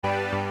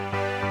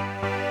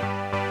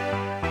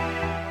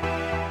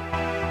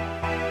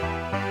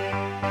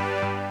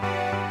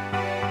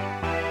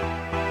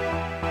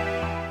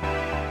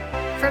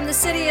the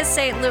city of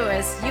St.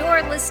 Louis,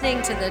 you're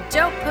listening to the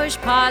Don't Push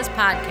Pause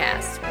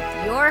podcast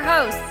with your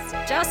hosts,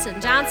 Justin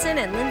Johnson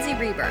and Lindsay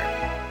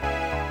Reber.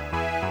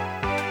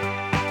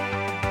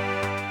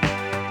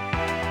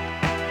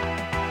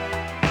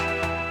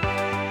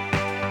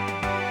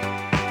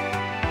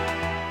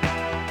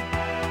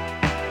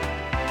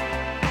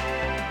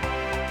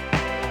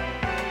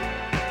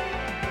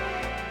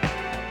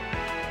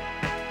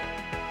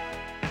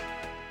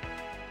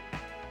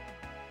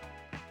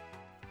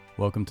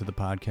 Welcome to the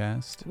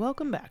podcast.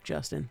 Welcome back,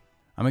 Justin.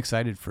 I'm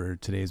excited for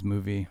today's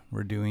movie.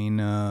 We're doing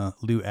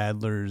Lou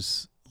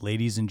Adler's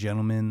Ladies and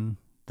Gentlemen,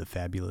 The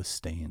Fabulous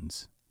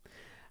Stains.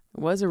 It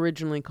was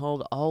originally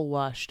called All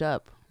Washed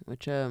Up,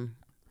 which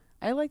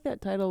I like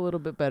that title a little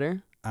bit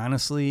better.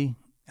 Honestly,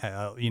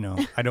 I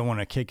don't want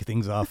to kick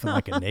things off in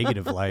like a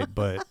negative light,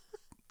 but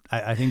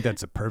I think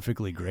that's a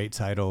perfectly great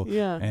title.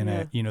 Yeah.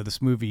 And,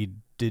 this movie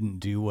didn't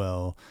do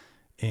well.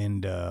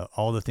 And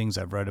all the things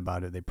I've read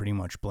about it, they pretty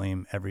much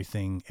blame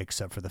everything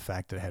except for the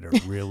fact that it had a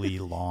really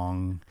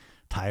long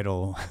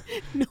title.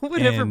 No one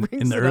ever brings it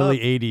up. In the early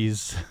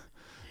 80s,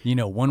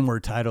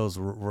 one-word titles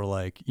were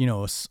like,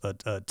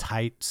 a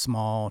tight,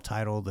 small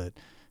title that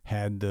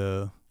had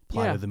the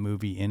plot of the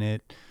movie in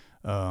it.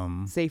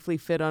 Safely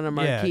fit on a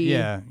marquee.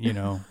 Yeah.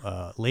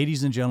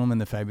 Ladies and Gentlemen,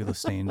 The Fabulous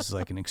Stains is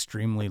like an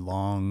extremely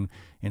long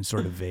and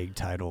sort of vague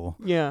title.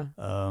 Yeah.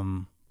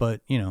 But,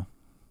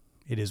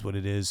 it is what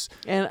it is.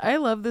 And I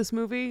love this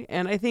movie.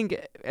 And I think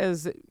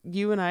as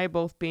you and I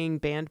both being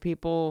band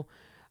people,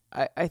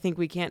 I think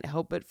we can't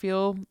help but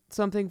feel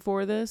something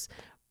for this.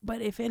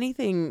 But if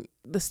anything,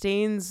 The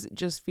Stains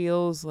just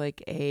feels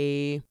like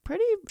a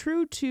pretty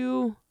true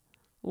to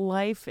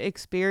life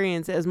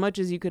experience as much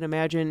as you could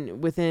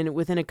imagine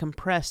within a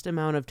compressed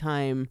amount of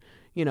time,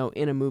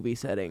 in a movie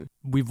setting.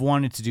 We've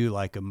wanted to do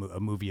like a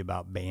movie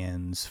about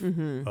bands,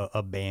 Mm-hmm.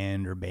 a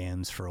band or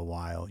bands for a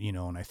while,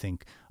 and I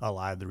think a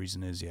lot of the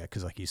reason is,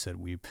 because like you said,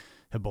 we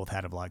have both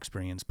had a lot of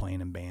experience playing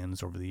in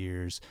bands over the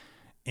years.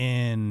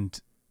 And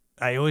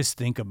I always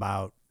think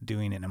about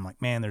doing it and I'm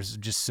like, man, there's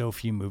just so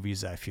few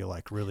movies that I feel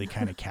like really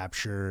kind of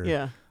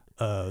capture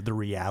the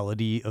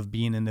reality of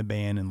being in the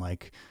band and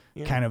like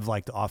kind of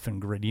like the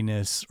often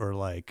grittiness or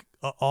like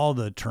all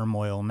the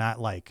turmoil, not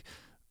like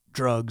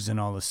drugs and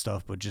all this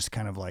stuff, but just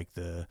kind of like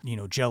the,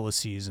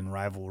 jealousies and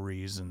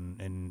rivalries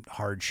and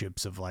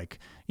hardships of like,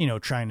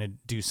 trying to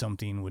do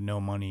something with no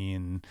money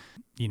and,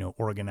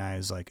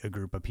 organize like a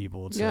group of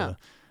people to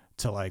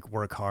like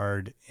work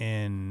hard.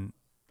 And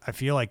I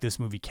feel like this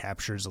movie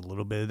captures a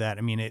little bit of that.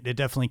 I mean, it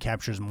definitely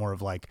captures more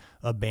of like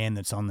a band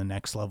that's on the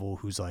next level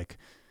who's like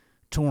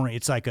touring.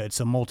 It's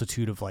a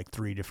multitude of like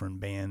three different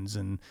bands,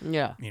 and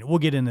we'll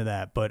get into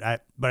that. But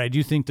I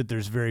do think that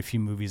there's very few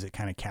movies that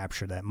kind of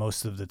capture that.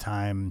 Most of the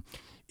time,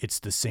 it's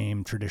the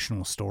same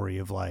traditional story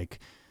of like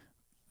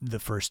the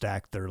first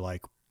act they're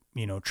like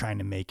trying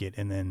to make it,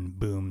 and then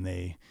boom,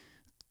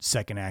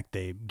 second act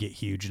they get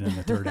huge, and then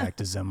the third act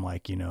is them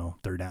like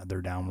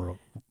they're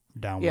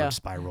downward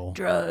spiral,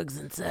 drugs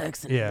and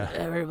sex, and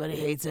everybody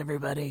hates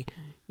everybody.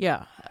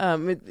 Yeah,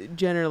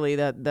 generally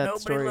that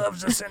nobody story.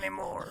 loves us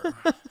anymore.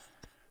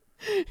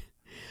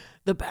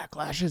 The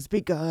backlash has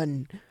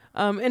begun.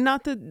 And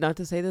not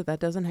to say that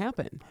doesn't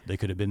happen. They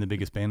could have been the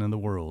biggest band in the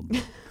world.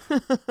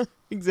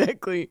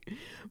 Exactly.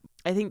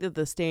 I think that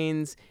The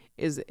Stains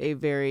is a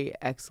very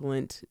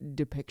excellent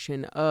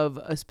depiction of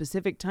a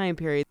specific time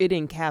period. It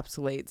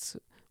encapsulates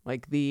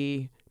like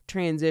the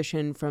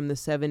transition from the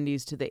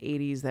 70s to the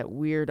 80s, that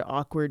weird,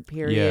 awkward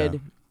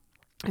period.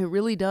 Yeah. It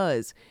really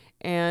does.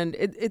 And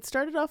it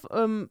started off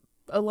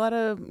a lot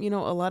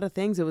of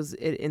things.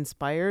 It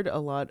inspired a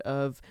lot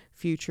of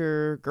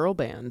future girl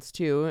bands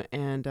too,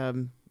 and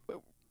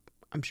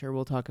I'm sure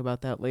we'll talk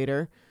about that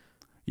later.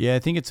 Yeah, I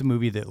think it's a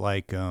movie that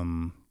like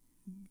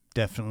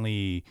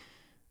definitely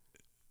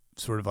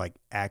sort of like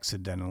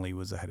accidentally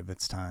was ahead of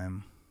its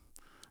time.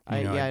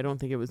 I don't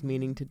think it was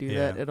meaning to do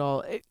that at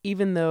all.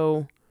 Even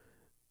though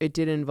it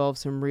did involve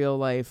some real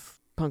life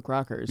punk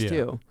rockers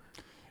too.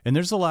 And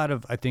there's a lot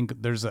of, I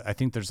think there's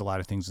a lot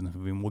of things in the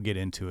movie, and we'll get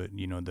into it,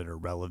 that are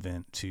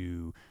relevant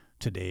to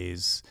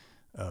today's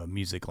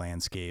music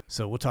landscape.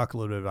 So we'll talk a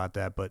little bit about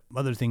that, but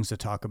other things to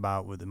talk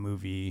about with the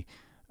movie,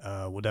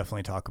 we'll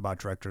definitely talk about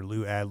director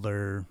Lou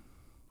Adler,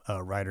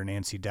 writer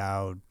Nancy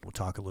Dowd. We'll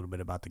talk a little bit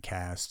about the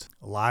cast.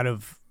 A lot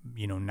of,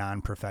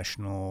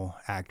 non-professional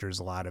actors.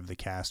 A lot of the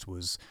cast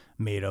was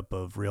made up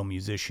of real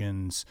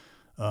musicians,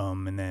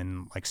 and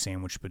then like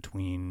sandwiched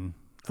between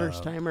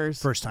first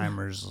timers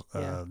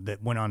that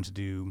went on to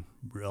do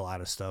a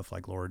lot of stuff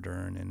like Laura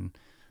Dern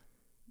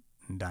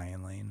and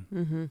Diane Lane.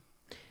 Mm-hmm.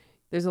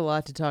 There's a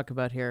lot to talk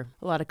about here.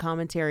 A lot of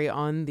commentary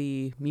on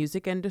the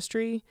music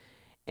industry.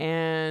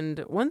 And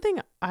one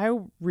thing I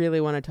really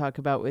want to talk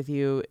about with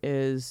you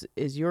is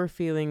your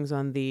feelings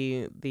on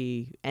the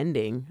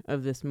ending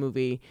of this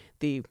movie,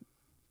 the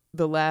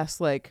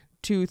last like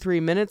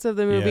 2-3 minutes of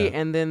the movie,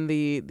 and then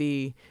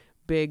the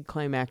big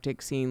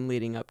climactic scene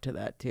leading up to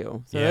that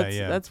too. So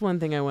that's one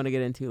thing I want to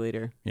get into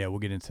later. Yeah, we'll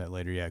get into that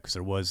later. Yeah, because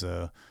there was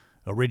a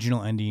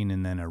original ending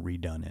and then a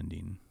redone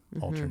ending.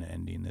 alternate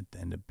ending that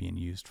ended up being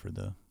used for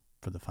the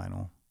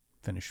final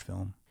finished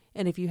film.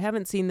 And if you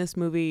haven't seen this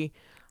movie,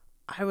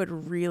 I would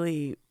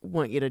really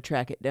want you to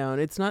track it down.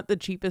 It's not the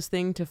cheapest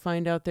thing to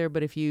find out there,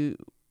 but if you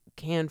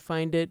can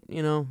find it,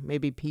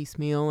 maybe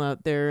piecemeal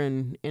out there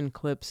in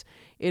clips,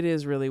 it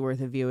is really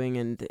worth a viewing,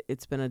 and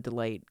it's been a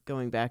delight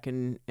going back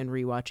and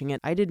rewatching it.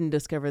 I didn't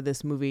discover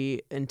this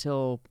movie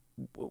until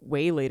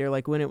way later,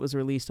 like when it was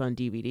released on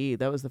DVD.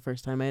 That was the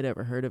first time I'd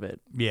ever heard of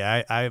it.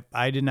 Yeah,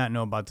 I did not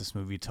know about this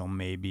movie till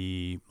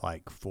maybe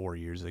like 4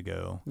 years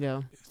ago.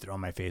 Yeah. On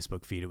my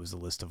Facebook feed, it was a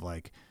list of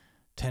like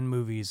 10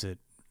 movies that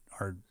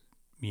are,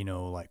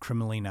 like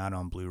criminally not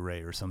on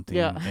Blu-ray or something.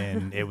 Yeah.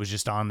 And it was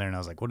just on there, and I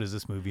was like, what is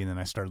this movie? And then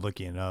I started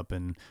looking it up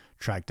and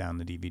tracked down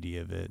the DVD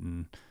of it,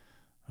 and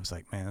I was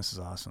like, man, this is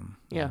awesome.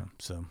 Yeah.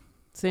 So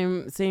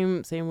Same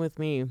with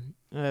me.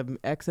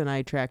 X and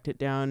I tracked it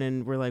down,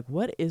 and we're like,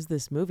 what is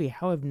this movie?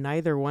 How have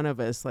neither one of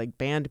us, like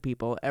band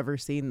people, ever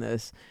seen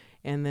this?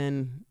 And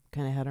then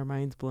kind of had our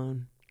minds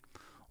blown.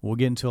 We'll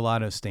get into a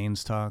lot of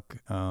Stains talk.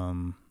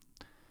 Then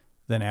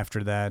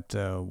after that,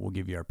 we'll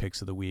give you our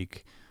picks of the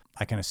week.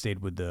 I kind of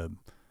stayed with the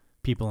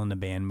people in the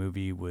band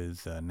movie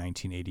with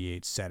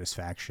 1988's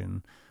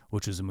Satisfaction,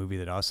 which was a movie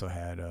that also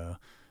had a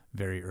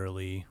very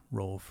early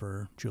role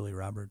for Julia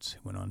Roberts, who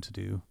went on to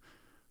do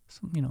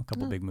some, a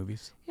couple big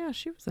movies. Yeah,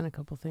 she was in a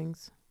couple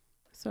things.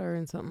 I saw her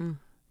in something.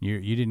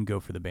 You didn't go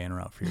for the band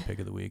route for your pick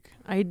of the week.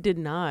 I did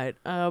not.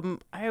 You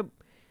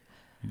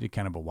did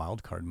kind of a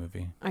wild card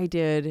movie. I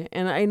did,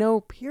 and I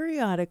know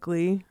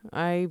periodically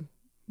I,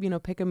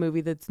 pick a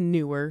movie that's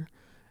newer.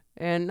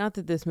 And not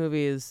that this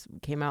movie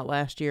came out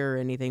last year or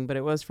anything, but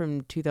it was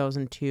from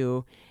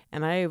 2002.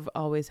 And I've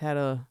always had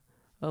a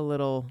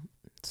little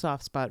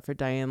soft spot for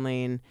Diane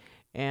Lane.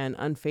 And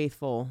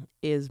Unfaithful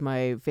is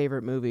my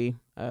favorite movie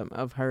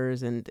of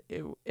hers. And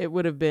it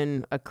would have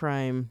been a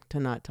crime to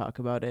not talk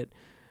about it.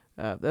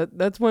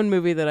 That's one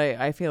movie that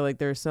I feel like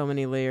there's so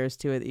many layers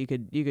to it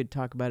that you could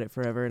talk about it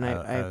forever. And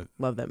I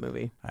love that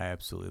movie. I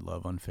absolutely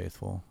love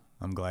Unfaithful.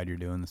 I'm glad you're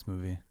doing this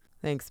movie.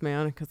 Thanks,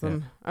 man, because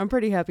I'm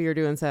pretty happy you're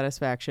doing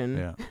Satisfaction.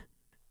 Yeah.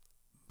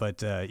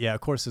 But, of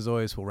course, as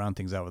always, we'll round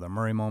things out with our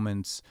Murray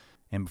moments.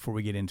 And before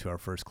we get into our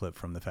first clip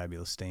from The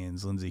Fabulous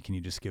Stains, Lindsay, can you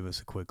just give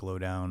us a quick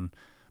lowdown,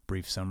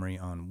 brief summary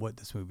on what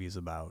this movie is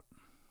about?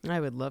 I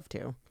would love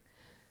to.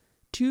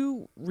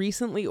 Two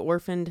recently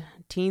orphaned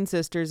teen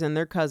sisters and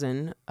their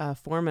cousin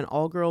form an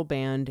all-girl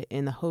band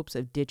in the hopes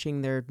of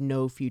ditching their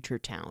no-future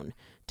town.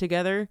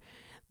 Together,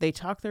 they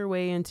talk their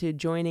way into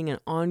joining an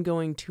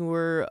ongoing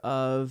tour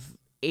of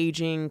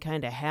aging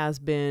kind of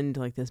has-been,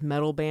 like this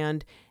metal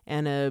band,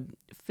 and a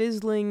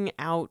fizzling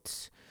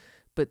out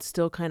but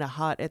still kind of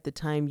hot at the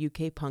time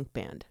UK punk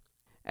band.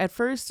 At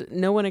first,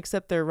 no one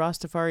except their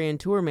Rastafarian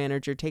tour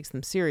manager takes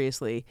them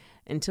seriously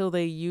until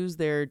they use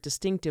their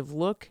distinctive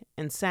look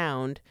and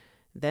sound,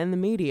 then the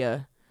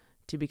media,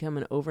 to become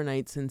an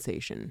overnight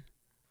sensation.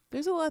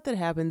 There's a lot that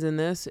happens in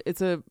this.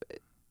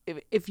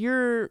 If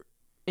you're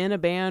in a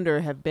band or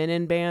have been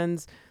in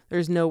bands,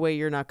 there's no way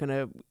you're not going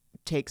to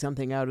take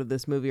something out of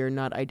this movie or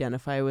not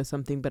identify with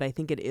something, but I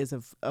think it is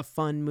a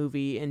fun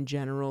movie in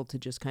general to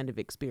just kind of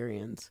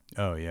experience.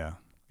 Oh, yeah.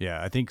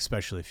 Yeah, I think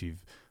especially if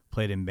you've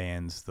played in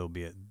bands,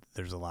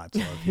 there's a lot to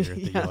love here that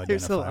you'll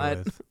identify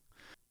with.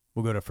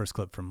 We'll go to our first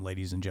clip from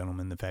Ladies and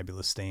Gentlemen, The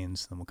Fabulous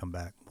Stains, then we'll come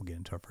back. We'll get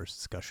into our first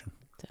discussion.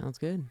 Sounds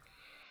good.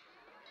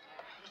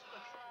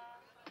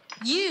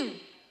 You.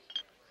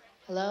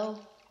 Hello?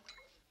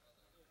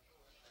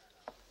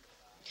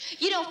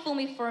 You don't fool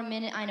me for a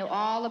minute. I know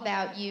all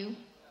about you.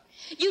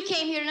 You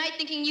came here tonight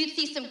thinking you'd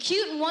see some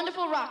cute and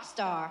wonderful rock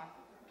star.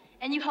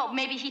 And you hoped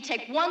maybe he'd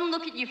take one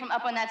look at you from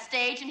up on that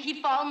stage and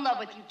he'd fall in love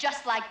with you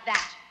just like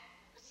that.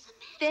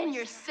 Then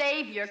your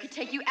savior could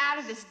take you out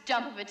of this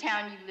dump of a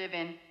town you live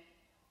in.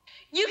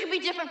 You could be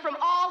different from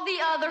all the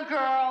other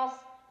girls.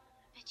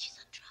 I bet she's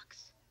on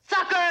drugs.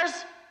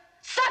 Suckers!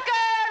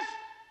 Suckers!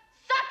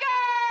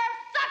 Suckers!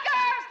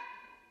 Suckers!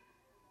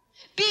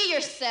 Be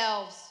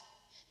yourselves.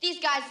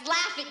 These guys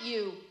laugh at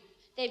you.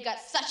 They've got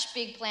such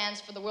big plans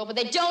for the world, but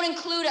they don't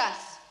include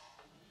us.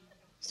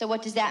 So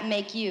what does that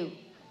make you?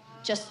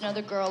 Just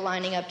another girl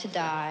lining up to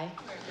die.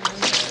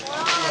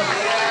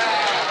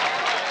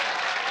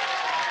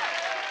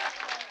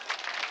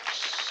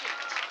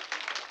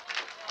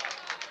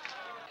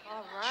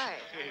 All right.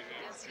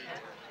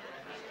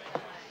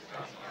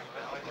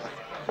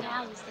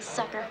 Now he's the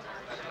sucker.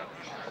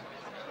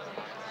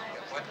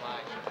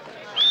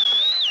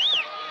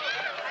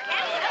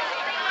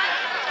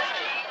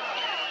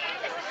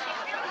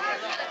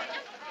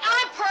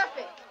 I'm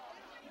perfect.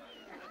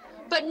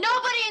 But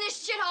nobody in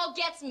this shithole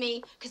gets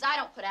me, because I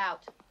don't put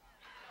out.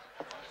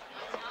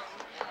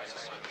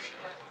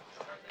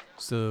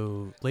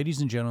 So,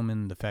 Ladies and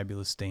Gentlemen, The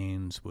Fabulous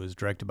Stains was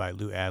directed by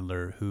Lou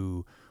Adler,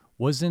 who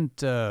wasn't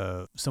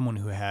someone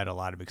who had a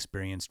lot of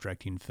experience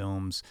directing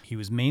films. He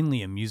was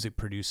mainly a music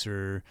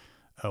producer,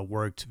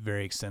 worked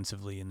very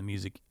extensively in the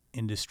music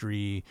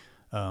industry,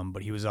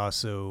 but he was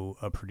also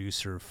a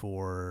producer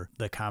for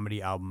the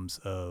comedy albums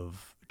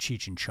of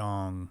Cheech and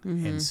Chong.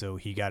 And so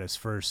he got his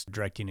first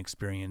directing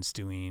experience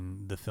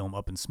doing the film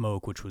Up in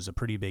Smoke, which was a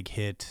pretty big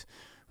hit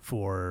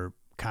for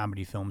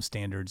comedy film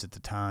standards at the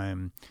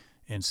time.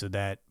 And so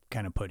that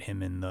kind of put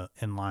him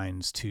in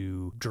lines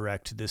to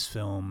direct this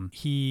film.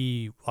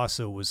 He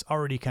also was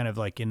already kind of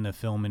like in the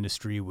film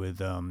industry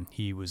with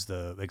he was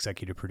the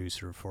executive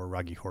producer for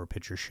Rocky Horror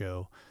Picture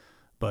Show,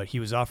 but he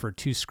was offered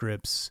 2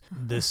 scripts,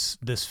 this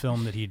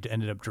film that he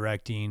ended up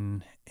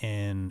directing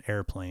and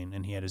Airplane,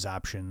 and he had his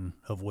option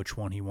of which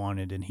one he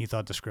wanted, and he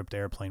thought the script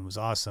Airplane was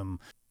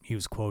awesome. He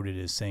was quoted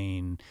as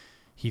saying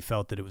he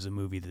felt that it was a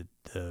movie that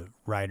the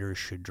writers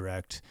should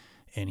direct,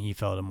 and he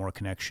felt a more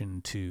connection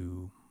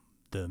to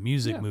the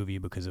music movie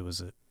because it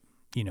was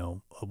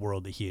a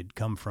world that he had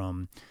come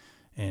from.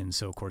 And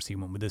so of course he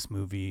went with this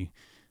movie,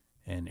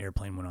 and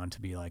Airplane went on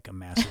to be like a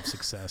massive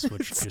success,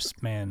 which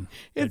just, man,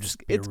 it's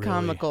really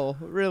comical.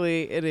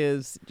 Really, it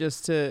is,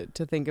 just to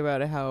think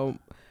about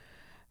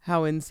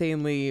how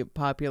insanely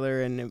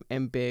popular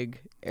and big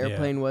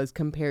Airplane was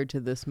compared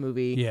to this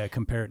movie. Yeah,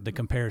 the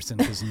comparison,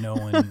 because no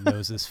one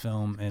knows this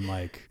film, and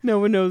like no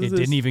one knows it this.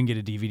 didn't even get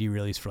a DVD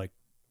release for like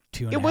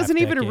 2.5 It wasn't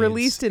even decades.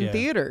 released in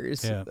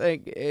theaters. Yeah.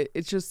 Like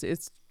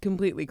it's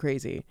completely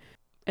crazy.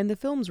 And the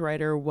film's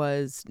writer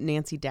was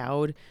Nancy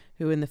Dowd,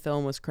 who in the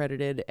film was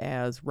credited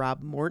as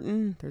Rob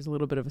Morton. There's a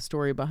little bit of a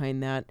story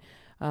behind that.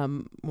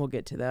 We'll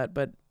get to that.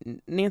 But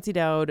Nancy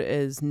Dowd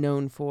is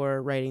known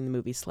for writing the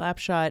movie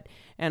Slapshot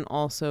and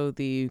also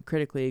the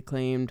critically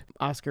acclaimed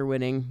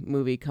Oscar-winning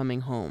movie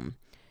Coming Home.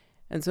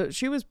 And so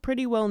she was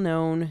pretty well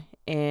known,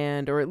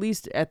 or at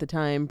least at the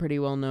time, pretty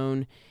well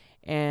known.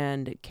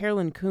 And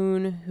Carolyn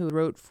Kuhn, who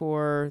wrote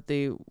for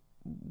the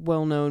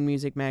well-known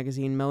music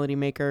magazine Melody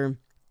Maker,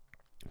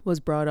 was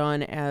brought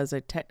on as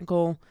a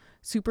technical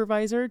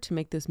supervisor to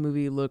make this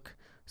movie look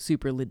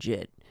super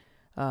legit,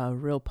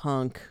 real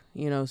punk.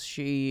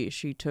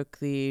 She took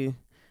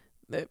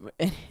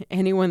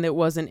anyone that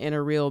wasn't in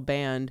a real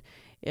band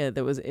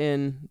that was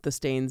in the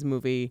Stains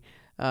movie,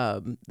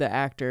 the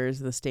actors,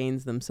 the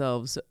Stains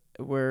themselves,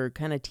 were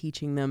kind of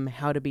teaching them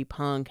how to be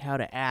punk, how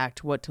to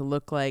act, what to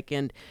look like,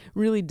 and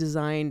really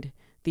designed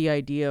the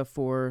idea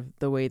for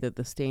the way that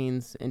the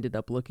Stains ended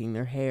up looking,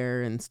 their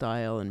hair and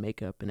style and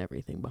makeup and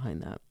everything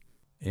behind that.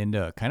 And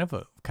kind of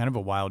a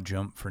wild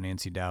jump for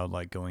Nancy Dowd,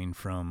 like going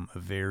from a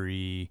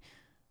very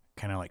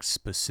kind of like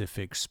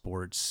specific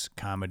sports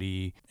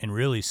comedy, and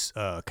really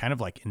kind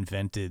of like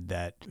invented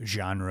that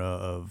genre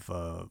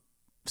of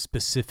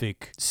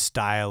specific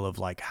style of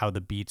like how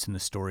the beats and the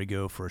story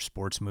go for a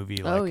sports movie.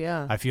 Like,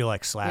 I feel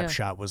like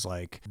Slapshot was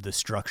like the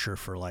structure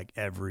for like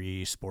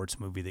every sports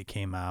movie that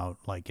came out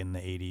like in the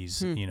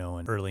 80s,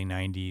 and early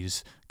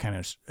 90s, kind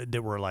of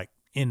that were like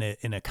in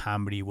a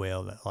comedy way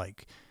that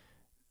like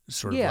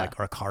sort of like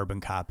our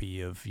carbon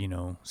copy of,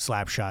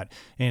 Slapshot.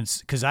 And it's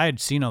because I had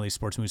seen all these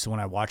sports movies, so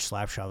when I watched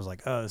Slapshot, I was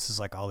like, oh, this is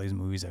like all these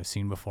movies I've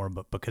seen before,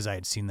 but because I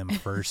had seen them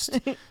first,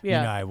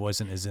 I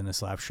wasn't as into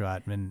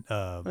Slapshot. And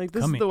like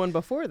this is the one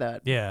before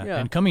that. Yeah.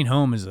 And Coming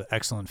Home is an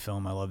excellent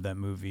film. I love that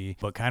movie,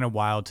 but kind of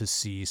wild to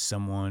see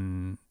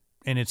someone,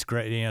 and it's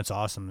great, it's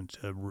awesome. It's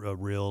a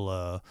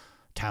real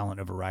talent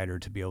of a writer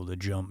to be able to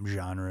jump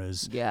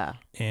genres. Yeah.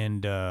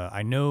 And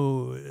I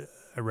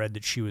read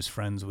that she was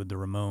friends with the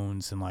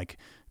Ramones, and like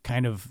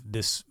kind of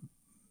this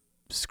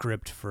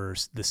script for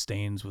the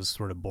Stains was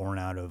sort of born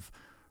out of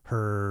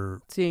her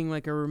seeing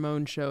like a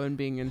Ramones show and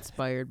being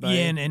inspired by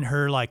and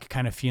her like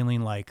kind of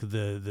feeling like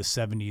the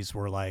 70s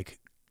were like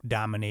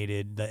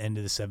dominated, the end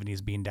of the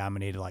 70s being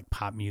dominated like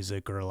pop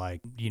music, or like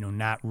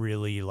not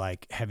really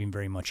like having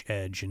very much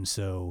edge. And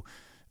so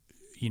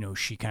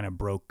she kind of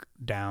broke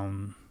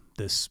down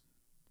this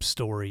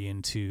story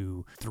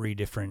into 3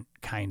 different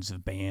kinds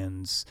of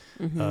bands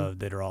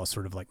that are all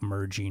sort of like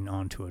merging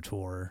onto a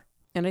tour.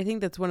 And I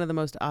think that's one of the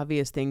most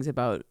obvious things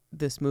about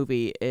this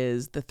movie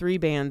is the 3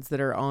 bands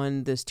that are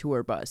on this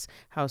tour bus,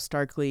 how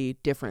starkly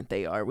different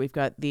they are. We've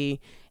got the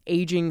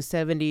aging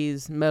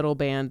 70s metal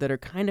band that are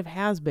kind of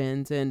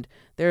has-beens, and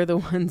they're the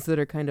ones that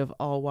are kind of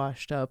all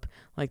washed up,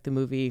 like the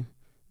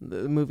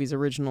movie's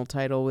original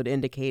title would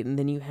indicate. And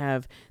then you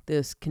have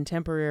this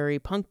contemporary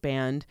punk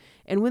band.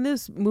 And when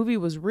this movie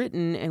was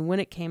written and when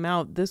it came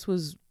out, this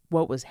was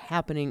what was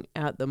happening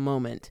at the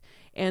moment.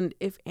 And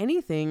if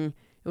anything,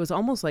 it was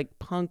almost like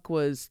punk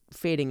was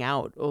fading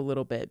out a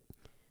little bit,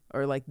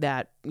 or like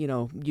that,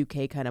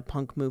 UK kind of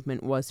punk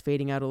movement was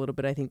fading out a little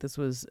bit. I think this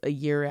was a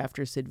year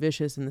after Sid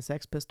Vicious and the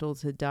Sex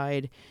Pistols had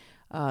died.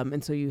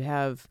 And so you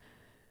have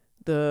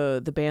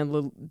the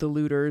band The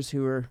Looters,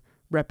 who are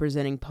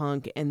representing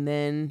punk, and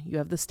then you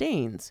have the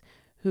Stains,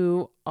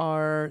 who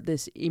are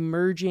this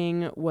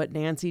emerging, what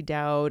Nancy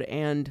Dowd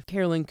and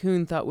Carolyn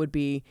Kuhn thought would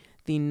be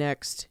the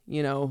next,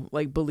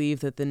 believe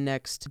that the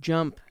next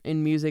jump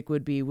in music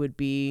would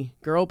be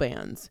girl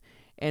bands,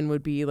 and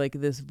would be like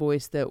this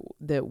voice that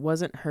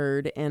wasn't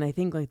heard. And I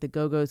think like the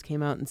Go-Go's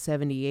came out in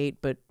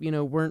 78, but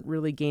weren't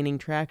really gaining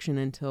traction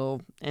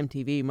until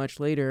MTV much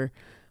later.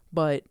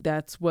 But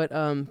that's what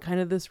kind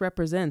of this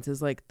represents,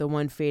 is like the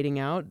one fading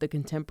out, the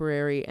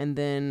contemporary, and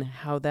then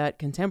how that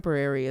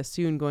contemporary is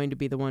soon going to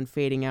be the one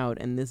fading out,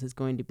 and this is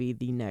going to be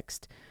the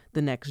next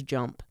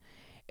jump.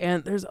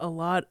 And there's a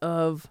lot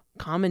of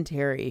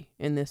commentary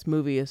in this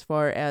movie as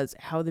far as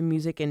how the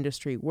music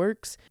industry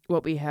works,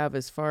 what we have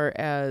as far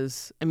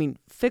as,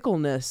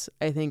 fickleness,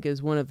 I think,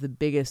 is one of the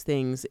biggest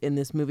things in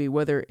this movie,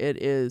 whether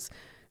it is,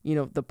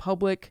 the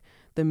public,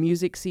 the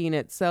music scene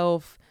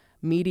itself,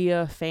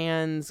 media,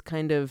 fans,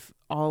 kind of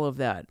all of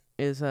that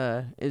is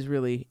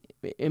really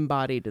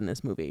embodied in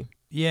this movie.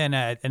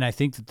 Yeah, and I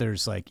think that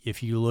there's like,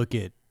 if you look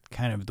at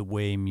kind of the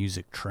way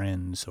music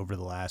trends over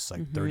the last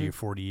like 30 or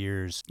 40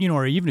 years,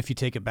 or even if you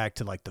take it back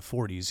to like the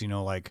 40s,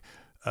 like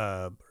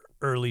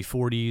early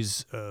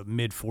 40s,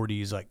 mid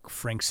 40s, like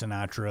Frank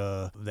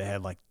Sinatra, they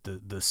had like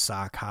the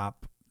sock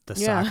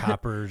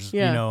hoppers,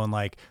 and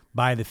like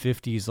by the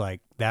 50s,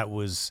 like that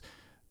was,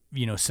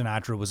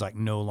 Sinatra was like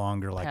no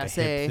longer like Passé.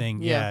 A hip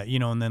thing. Yeah.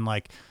 And then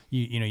like,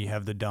 you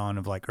have the dawn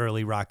of like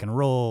early rock and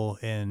roll,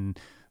 and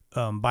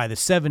by the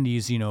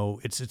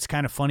 70s, it's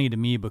kind of funny to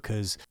me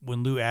because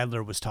when Lou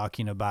Adler was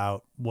talking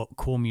about what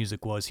cool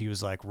music was, he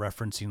was like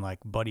referencing like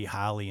Buddy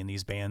Holly and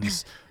these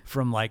bands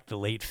from like the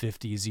late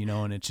 50s,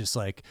 and it's just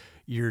like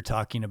you're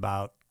talking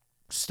about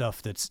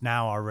stuff that's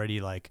now already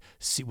like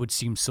would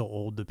seem so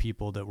old to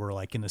people that were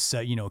like in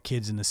the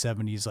kids in the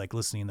 70s like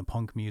listening to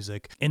punk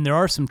music. And there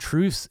are some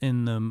truths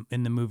in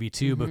the movie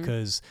too,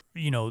 because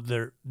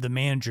the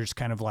manager's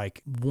kind of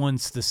like,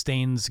 once the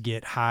Stains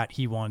get hot,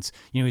 he wants,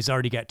 he's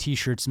already got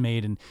t-shirts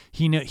made, and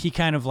he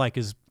kind of like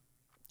is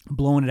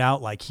blowing it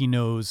out, like he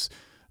knows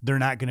they're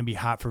not going to be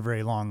hot for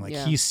very long. Like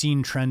he's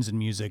seen trends in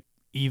music.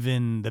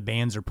 Even the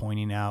bands are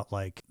pointing out,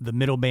 like the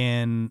middle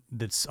band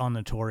that's on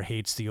the tour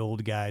hates the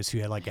old guys who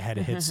had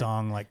a hit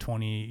song like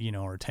 20,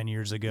 or 10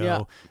 years ago.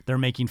 Yeah. They're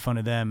making fun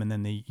of them. And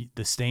then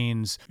the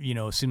Stains,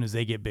 as soon as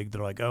they get big,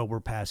 they're like, oh, we're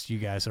past you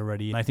guys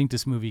already. And I think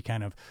this movie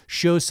kind of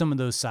shows some of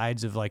those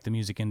sides of like the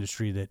music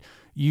industry that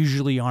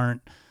usually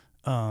aren't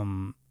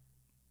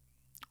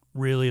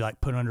really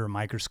like put under a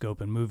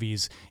microscope in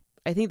movies.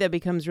 I think that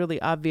becomes really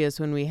obvious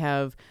when we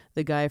have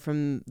the guy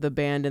from the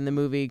band in the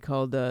movie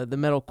called the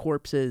Metal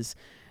Corpses,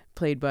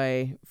 played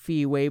by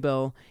Fee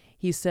Waybill.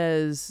 He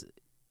says,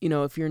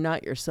 if you're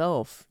not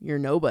yourself, you're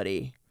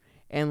nobody.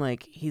 And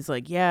like, he's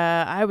like,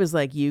 yeah, I was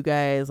like you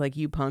guys, like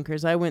you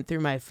punkers. I went through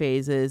my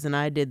phases and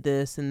I did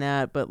this and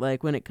that. But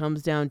like, when it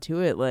comes down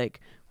to it, like,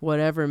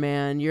 whatever,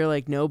 man, you're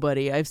like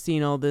nobody. I've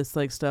seen all this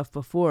like stuff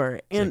before.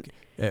 And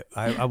like,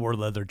 I wore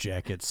leather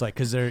jackets, like,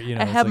 cause they're,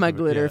 I had my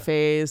glitter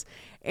phase.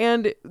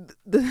 And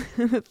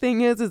the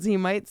thing is he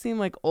might seem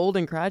like old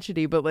and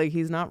crotchety, but like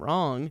he's not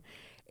wrong.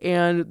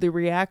 And the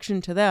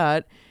reaction to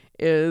that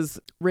is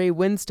Ray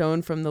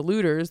Winstone from the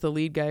Looters, the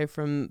lead guy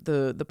from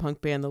the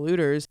punk band The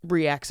Looters,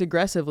 reacts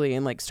aggressively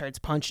and like starts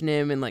punching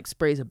him and like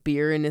sprays a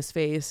beer in his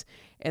face.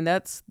 And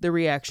that's the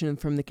reaction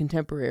from the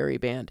contemporary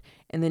band.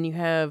 And then you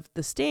have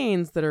the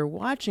Stains that are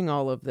watching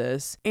all of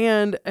this.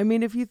 And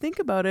if you think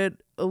about it,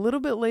 a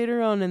little bit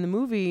later on in the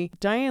movie,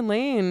 Diane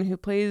Lane, who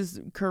plays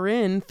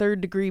Corinne,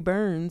 Third Degree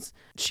Burns,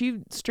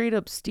 she straight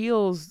up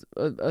steals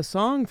a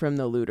song from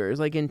the Looters,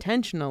 like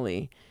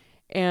intentionally.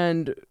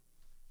 And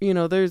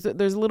there's a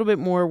little bit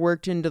more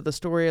worked into the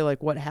story,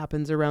 like what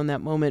happens around that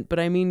moment. But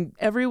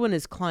everyone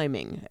is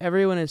climbing.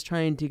 Everyone is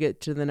trying to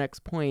get to the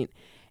next point.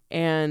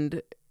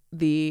 And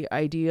the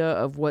idea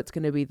of what's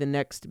going to be the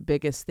next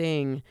biggest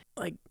thing,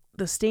 like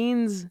the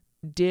Stains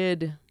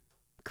did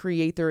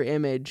create their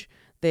image.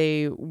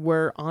 They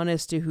were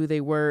honest to who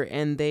they were.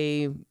 And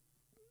they,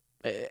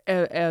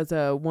 as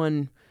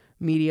one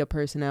media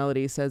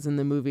personality says in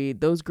the movie,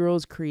 those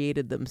girls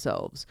created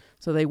themselves.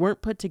 So they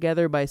weren't put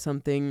together by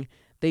something.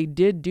 They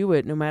did do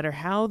it. No matter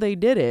how they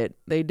did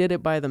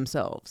it by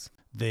themselves.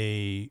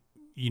 They,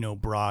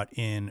 brought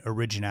in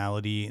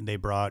originality, they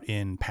brought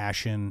in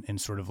passion and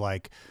sort of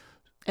like...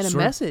 And a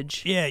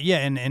message. Yeah.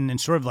 And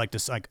sort of like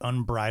this like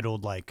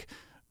unbridled, like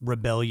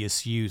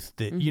rebellious youth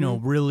that,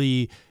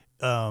 really...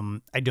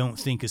 I don't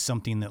think is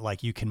something that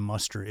like you can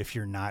muster if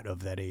you're not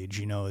of that age.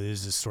 It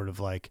is this sort of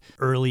like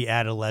early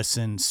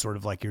adolescence, sort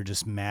of like you're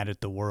just mad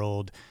at the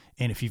world.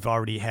 And if you've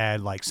already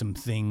had like some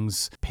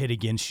things pit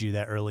against you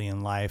that early in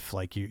life,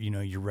 like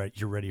you're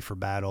ready for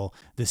battle.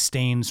 The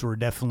Stains were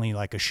definitely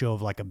like a show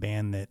of like a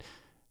band that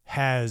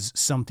has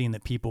something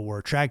that people were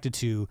attracted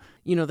to.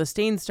 The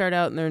Stains start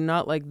out and they're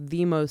not like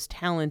the most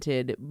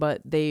talented,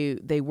 but they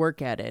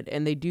work at it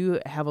and they do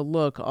have a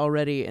look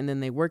already, and then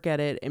they work at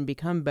it and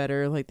become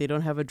better. Like they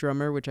don't have a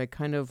drummer, which I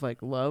kind of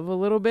like love a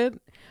little bit.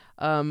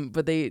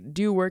 But they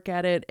do work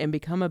at it and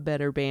become a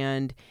better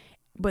band.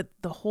 But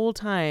the whole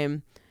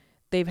time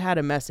they've had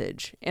a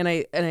message. And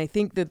I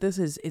think that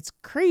it's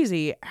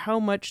crazy how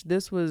much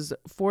this was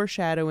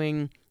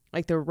foreshadowing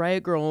like the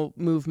Riot Grrrl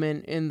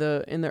movement in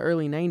the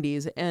early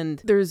 90s.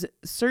 And there's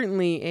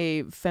certainly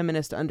a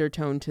feminist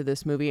undertone to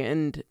this movie.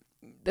 And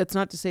that's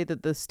not to say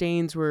that the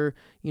Stains were,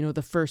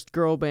 the first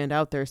girl band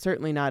out there.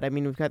 Certainly not.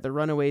 We've got the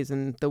Runaways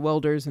and the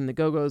Welders and the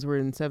Go-Go's were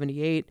in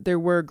 78. There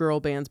were girl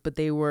bands, but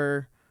they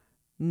were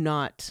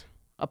not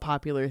a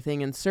popular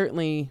thing. And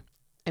certainly,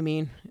 I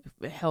mean,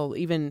 hell,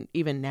 even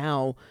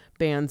now,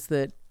 bands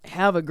that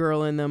have a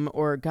girl in them,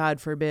 or God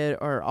forbid,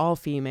 are all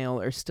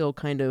female, are still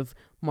kind of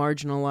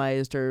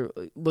marginalized or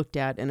looked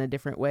at in a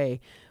different way.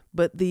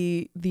 But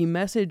the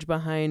message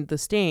behind the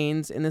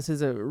Stains, and this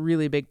is a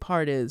really big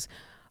part, is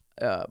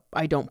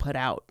I don't put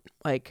out.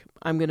 Like,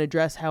 I'm going to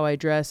dress how I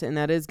dress, and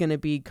that is going to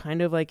be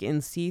kind of like in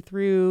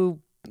see-through,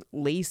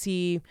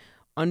 lacy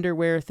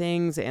underwear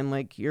things, and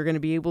like you're going to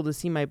be able to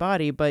see my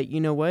body, but you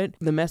know what?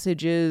 The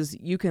message is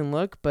you can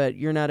look, but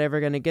you're not ever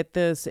going to get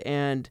this,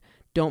 and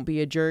don't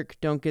be a jerk,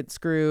 don't get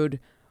screwed.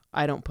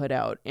 I don't put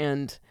out,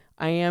 and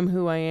I am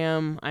who I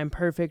am. I'm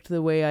perfect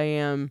the way I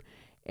am,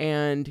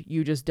 and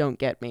you just don't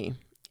get me.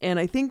 And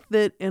I think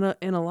that in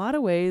a lot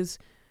of ways,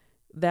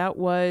 that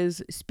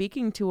was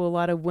speaking to a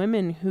lot of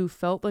women who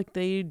felt like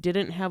they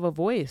didn't have a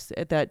voice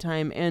at that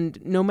time. And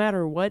no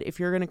matter what, if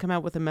you're going to come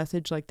out with a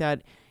message like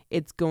that,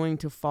 it's going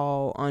to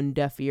fall on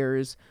deaf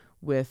ears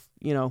with,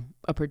 you know,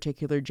 a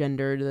particular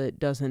gender that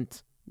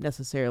doesn't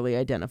necessarily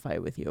identify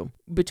with you.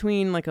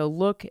 Between like a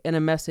look and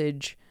a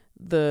message,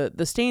 the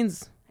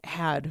Stains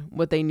had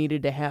what they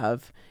needed to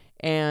have,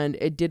 and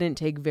it didn't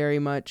take very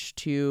much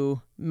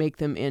to make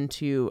them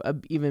into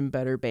an even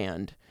better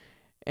band.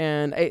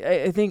 And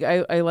I think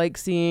I like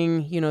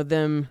seeing, you know,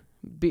 them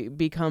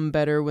become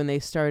better when they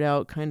start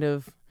out kind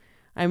of,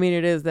 I mean,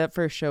 it is, that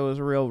first show is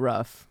real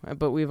rough,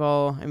 but we've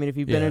all, I mean, if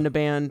you've been in a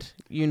band,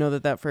 you know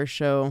that first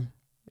show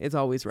is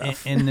always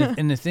rough. And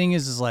the thing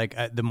is like,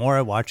 the more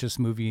I watch this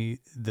movie,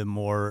 the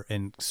more,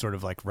 and sort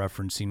of like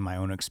referencing my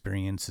own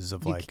experiences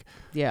of like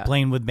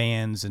playing with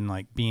bands and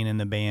like being in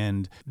the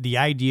band, the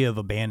idea of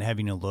a band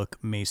having a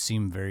look may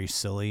seem very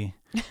silly,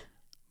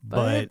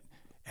 but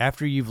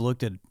after you've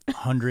looked at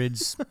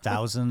hundreds,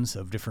 thousands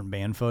of different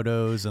band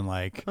photos and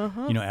like,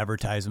 you know,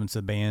 advertisements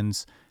of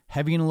bands,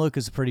 having a look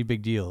is a pretty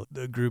big deal.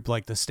 The group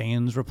like the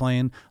Stains were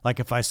playing, like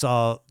if I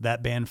saw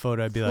that band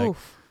photo, I'd be like,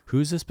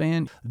 who's this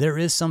band? There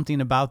is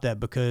something about that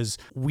because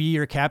we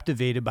are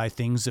captivated by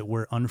things that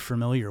we're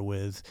unfamiliar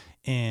with.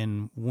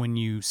 And when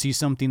you see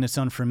something that's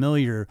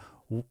unfamiliar,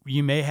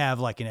 you may have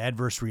like an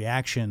adverse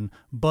reaction,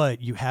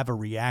 but you have a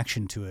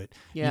reaction to it.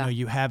 You know,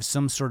 you have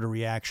some sort of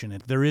reaction.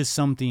 There is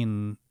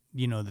something,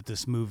 you know, that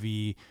this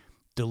movie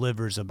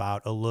delivers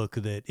about a look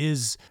that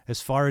is,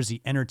 as far as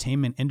the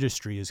entertainment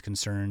industry is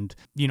concerned,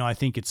 you know, I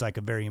think it's like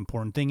a very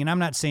important thing. And I'm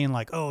not saying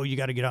like, oh, you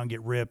got to get out and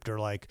get ripped or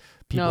like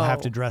people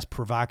have to dress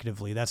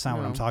provocatively. That's not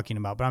what I'm talking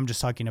about. But I'm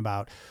just talking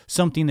about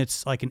something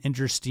that's like an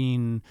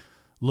interesting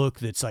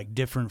look that's like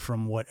different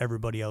from what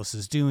everybody else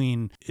is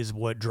doing is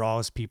what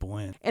draws people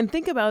in. And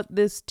think about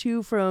this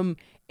too from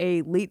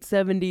a late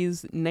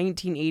 70s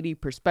 1980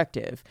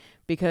 perspective,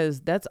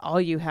 because that's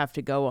all you have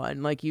to go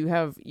on. Like you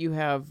have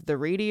the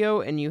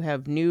radio and you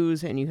have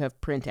news and you have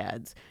print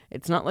ads.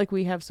 It's not like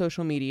we have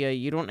social media.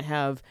 You don't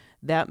have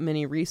that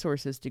many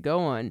resources to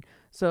go on.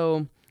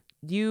 So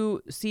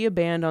you see a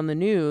band on the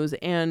news,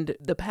 and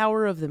the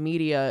power of the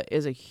media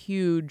is a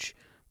huge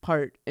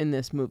part in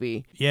this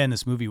movie. Yeah, and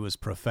this movie was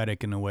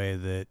prophetic in a way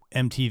that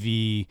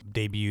MTV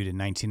debuted in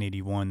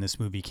 1981. This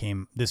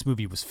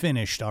movie was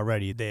finished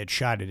already. They had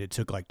shot it. It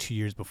took like 2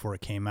 years before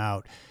it came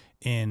out.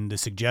 And the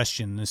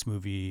suggestion in this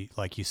movie,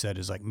 like you said,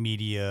 is like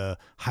media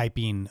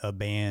hyping a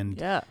band.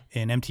 Yeah.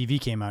 And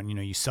MTV came out and, you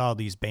know, you saw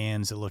these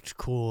bands that looked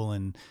cool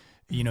and,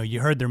 you know,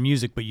 you heard their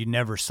music, but you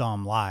never saw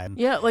them live.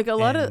 Yeah, like a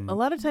lot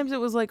of times it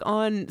was like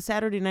on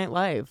Saturday Night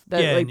Live.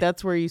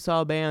 That's where you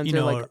saw bands, you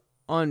know, like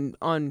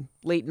on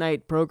late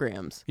night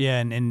programs. Yeah,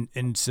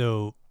 and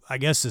so I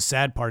guess the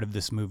sad part of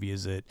this movie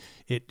is that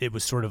it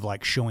was sort of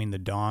like showing the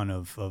dawn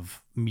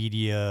of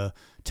media,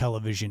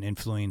 television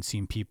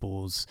influencing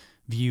people's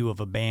view of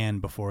a band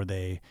before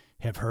they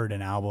have heard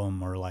an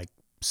album or like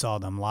saw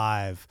them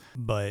live.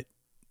 But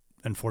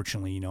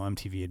unfortunately, you know,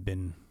 MTV had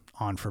been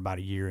on for about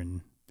a year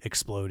and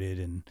exploded,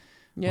 and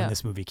when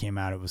this movie came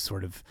out, it was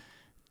sort of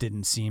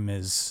didn't seem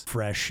as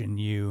fresh and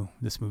new.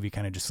 This movie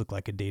kind of just looked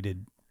like a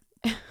dated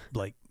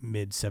like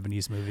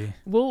mid-70s movie.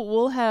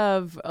 We'll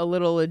have a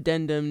little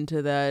addendum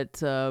to that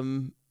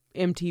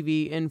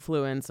MTV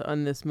influence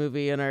on this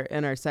movie in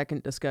our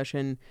second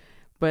discussion.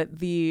 But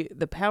the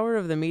power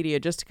of the media,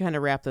 just to kind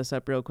of wrap this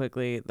up real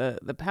quickly,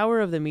 the power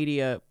of the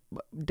media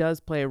does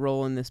play a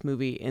role in this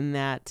movie, in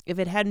that if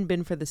it hadn't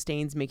been for the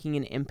Stains making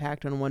an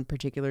impact on one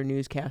particular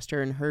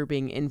newscaster and her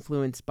being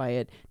influenced by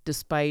it,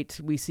 despite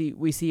we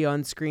see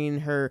on screen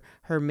her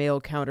male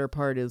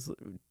counterpart is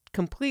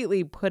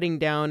completely putting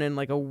down in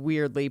like a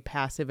weirdly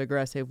passive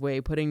aggressive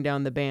way, putting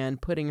down the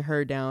band, putting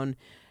her down,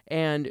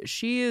 and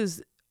she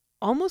is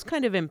almost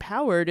kind of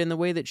empowered in the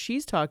way that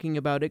she's talking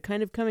about it,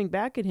 kind of coming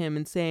back at him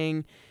and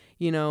saying,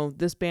 you know,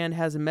 this band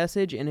has a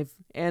message, and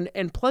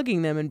and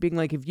plugging them and being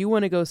like, if you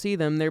want to go see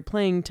them, they're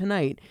playing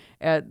tonight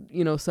at,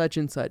 you know, such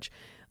and such.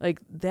 Like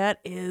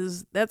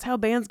that's how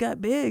bands got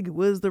big,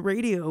 was the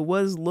radio,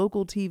 was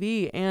local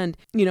TV. And,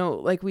 you know,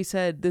 like we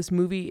said, this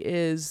movie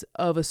is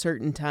of a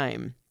certain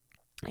time.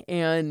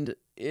 And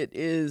it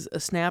is a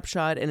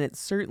snapshot, and it's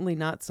certainly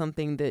not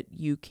something that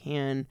you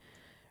can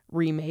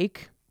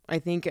remake I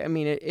think, I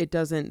mean, it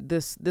doesn't,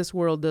 this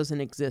world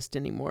doesn't exist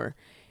anymore.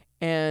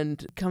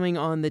 And coming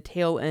on the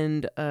tail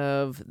end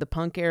of the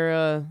punk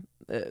era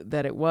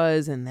that it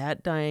was, and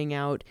that dying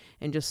out,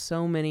 and just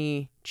so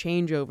many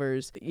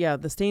changeovers. Yeah,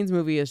 the Stains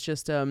movie is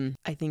just,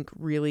 I think,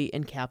 really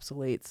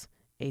encapsulates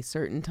a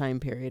certain time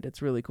period.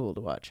 It's really cool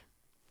to watch.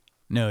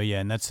 No, yeah,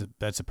 and that's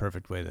a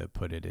perfect way to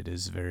put it. It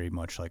is very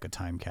much like a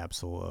time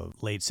capsule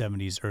of late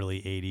 70s,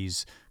 early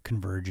 80s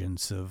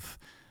convergence of,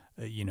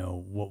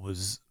 what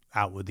was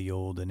out with the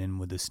old and in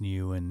with this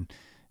new, and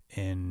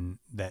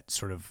that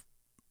sort of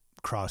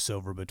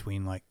crossover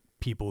between like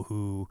people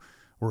who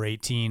were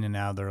 18 and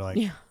now they're like,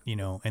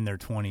 in their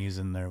 20s,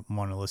 and they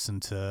want to listen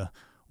to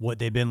what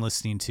they've been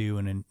listening to,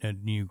 and a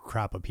new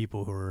crop of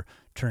people who are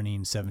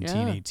turning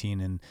 17,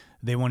 18, and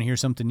they want to hear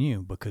something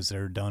new because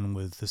they're done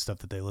with the stuff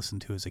that they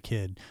listened to as a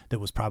kid that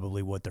was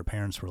probably what their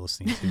parents were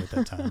listening to at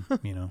that time,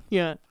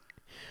 Yeah.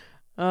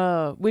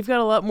 We've got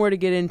a lot more to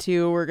get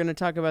into. We're going to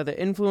talk about the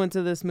influence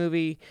of this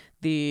movie,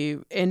 the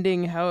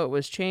ending, how it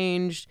was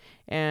changed,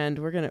 and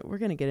we're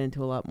going to get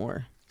into a lot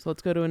more. So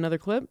let's go to another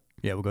clip.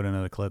 Yeah, we'll go to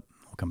another clip.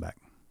 We'll come back.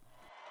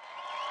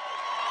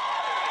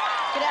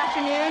 Good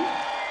afternoon.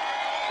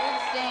 We're the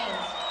Stains.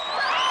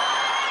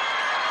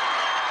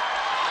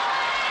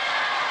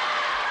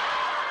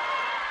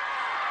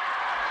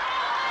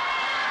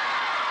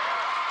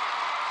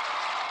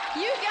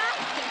 You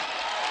guys,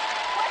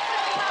 what's so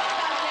tough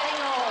about getting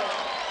old?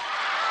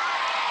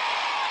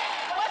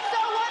 What's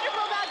so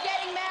wonderful about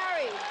getting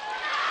married?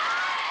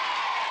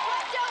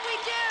 What don't we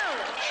do?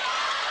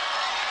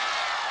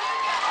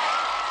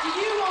 Do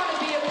you want to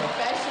be a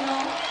professional?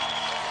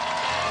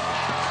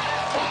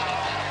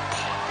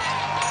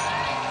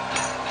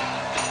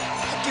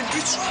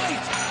 It's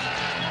right.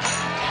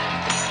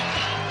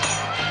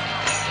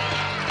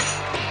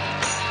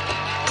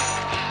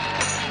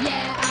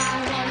 Yeah, I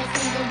wanna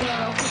see the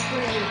world for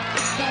free,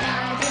 but I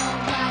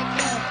don't like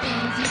the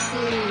things you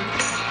see.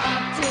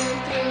 Up 2,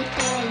 3,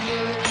 4,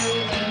 you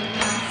in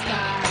my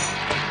style.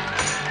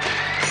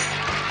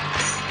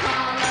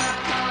 Call up,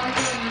 calling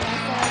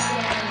us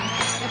again.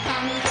 The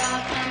commies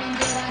are coming,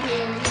 did I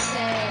hear you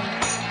say?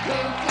 Who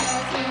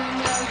cares, who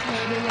knows,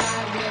 maybe I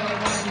will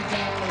one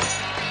day.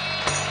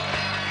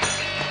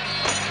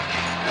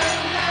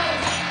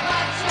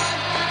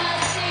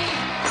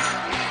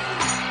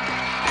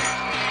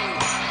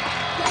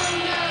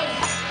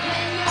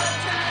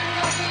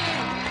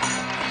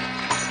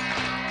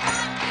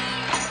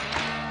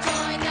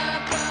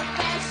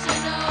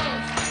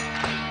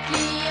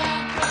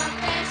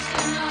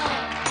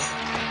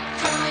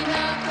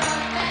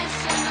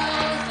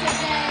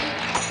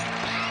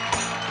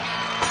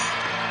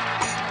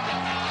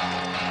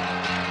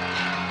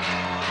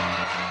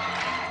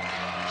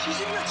 She's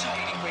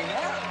imitating me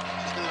now.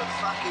 She's doing a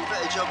fucking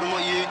better job than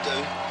what you do.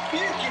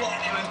 You get out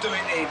there and do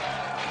it then.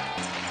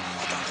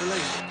 I don't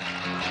believe it.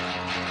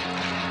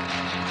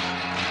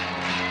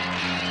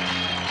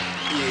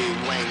 You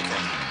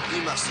wanker.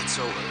 You must have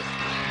taught her.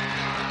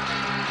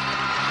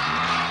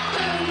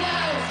 Who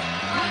knows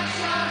what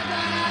you're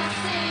gonna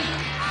see?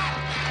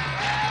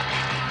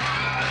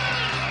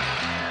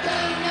 Who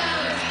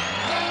knows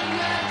when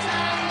your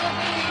time will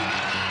be?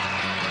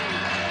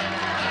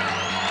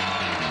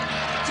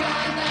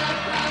 Join the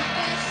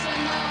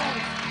professionals.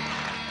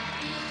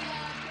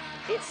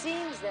 It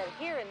seems that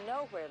here in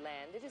Nowhere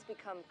Land, it has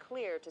become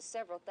clear to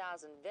several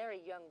thousand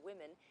very young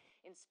women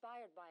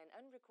inspired by an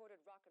unrecorded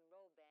rock and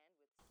roll band.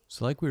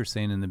 So like we were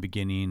saying in the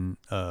beginning,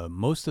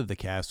 most of the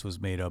cast was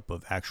made up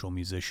of actual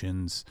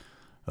musicians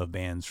of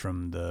bands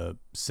from the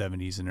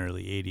 70s and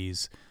early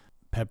 80s,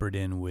 peppered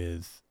in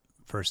with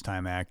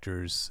first-time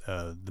actors,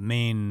 the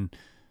main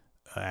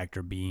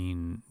actor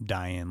being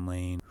Diane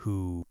Lane,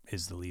 who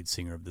is the lead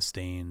singer of the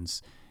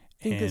Stains.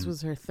 I think this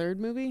was her third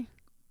movie.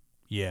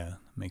 Yeah,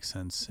 makes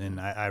sense. And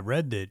I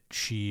read that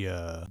she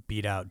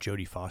beat out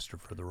Jodie Foster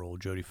for the role.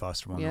 Jodie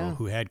Foster won the role,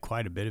 who had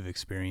quite a bit of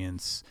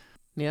experience.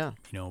 Yeah.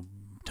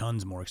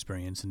 Tons more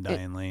experience than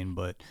Diane Lane,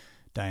 but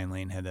Diane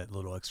Lane had that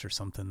little extra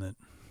something that...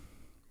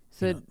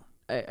 So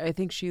I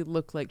think she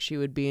looked like she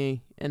would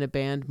be in a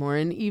band more.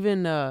 And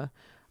even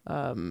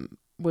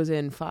was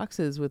in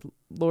Foxes with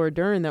Laura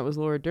Dern. That was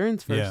Laura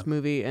Dern's first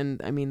movie.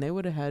 And, I mean, they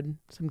would have had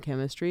some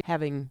chemistry,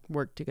 having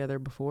worked together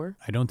before.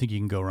 I don't think you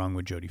can go wrong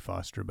with Jodie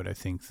Foster, but I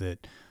think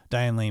that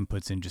Diane Lane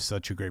puts in just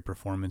such a great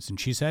performance. And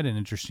she's had an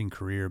interesting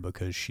career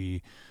because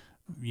she,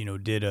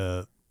 did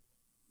a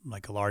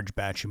large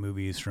batch of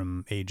movies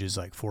from ages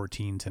like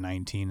 14 to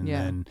 19 and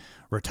then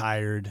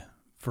retired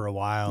for a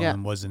while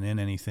and wasn't in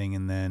anything,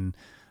 and then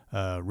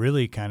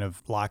really kind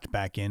of locked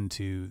back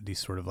into these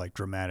sort of like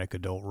dramatic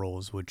adult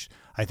roles, which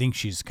I think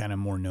she's kind of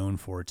more known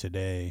for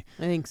today.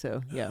 I think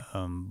so, yeah.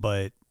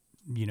 But,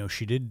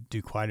 she did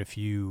do quite a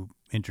few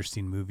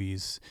interesting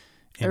movies.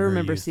 I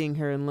remember seeing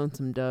her in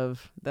Lonesome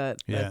Dove, that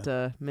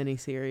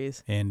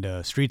miniseries.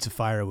 And Streets of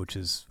Fire, which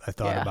is I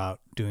thought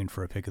about doing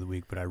for a pick of the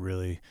week, but I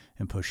really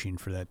am pushing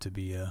for that to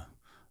be a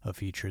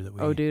feature that we.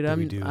 Oh, dude,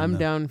 I'm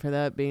down for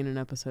that being an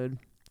episode.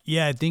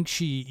 Yeah, I think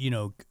she,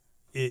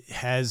 it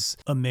has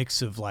a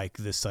mix of like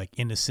this like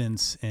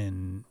innocence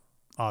and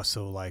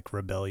also like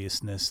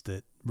rebelliousness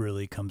that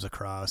really comes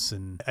across.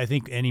 And I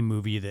think any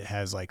movie that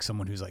has like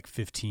someone who's like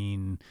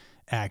 15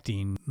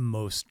 acting,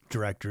 most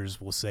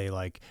directors will say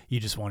like you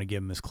just want to get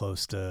them as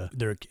close to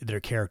their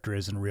character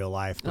is in real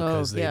life,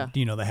 because they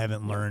they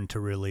haven't learned to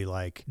really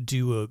like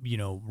do a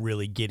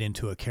really get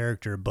into a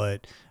character.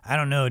 But I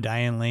don't know,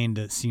 Diane Lane,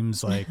 that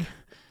seems like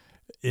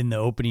in the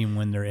opening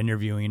when they're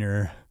interviewing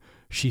her,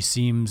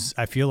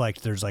 I feel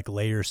like there's like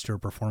layers to her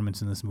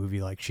performance in this movie.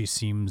 Like she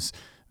seems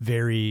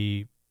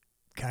very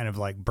kind of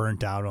like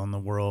burnt out on the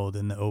world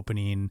in the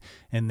opening,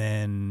 and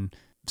then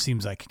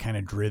seems like kind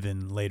of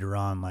driven later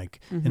on.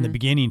 Like in the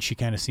beginning, she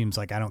kind of seems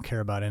like, I don't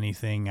care about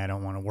anything. I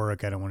don't want to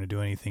work. I don't want to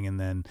do anything. And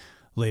then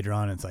later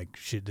on, it's like,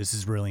 shit, this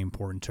is really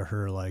important to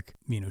her. Like,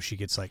 she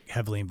gets like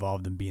heavily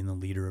involved in being the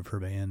leader of her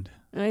band.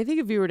 And I think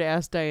if you were to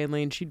ask Diane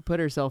Lane, she'd put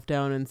herself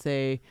down and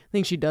say, I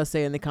think she does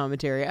say in the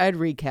commentary, I'd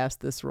recast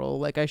this role.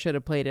 Like I should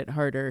have played it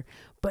harder.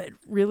 But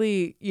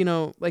really,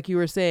 like you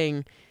were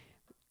saying,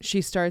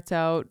 she starts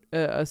out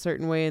a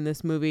certain way in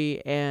this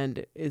movie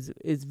and is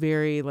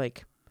very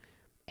like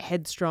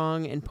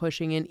headstrong and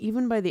pushing. And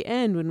even by the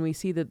end, when we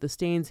see that the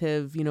Stains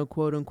have,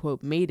 quote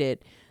unquote, made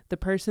it, the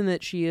person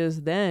that she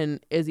is then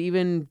is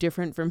even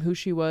different from who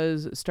she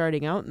was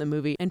starting out in the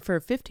movie. And for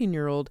a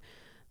 15-year-old,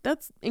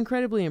 that's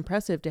incredibly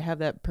impressive to have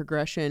that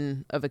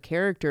progression of a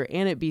character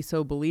and it be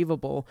so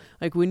believable.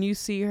 Like when you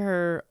see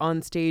her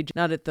on stage,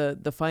 not at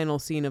the final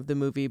scene of the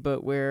movie,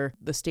 but where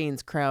the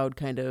Stains crowd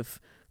kind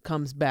of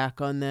comes back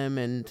on them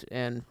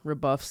and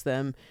rebuffs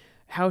them,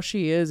 how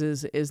she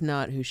is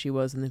not who she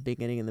was in the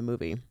beginning of the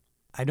movie.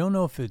 I don't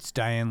know if it's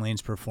Diane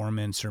Lane's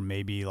performance or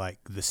maybe like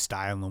the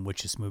style in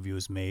which this movie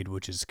was made,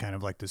 which is kind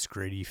of like this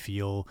gritty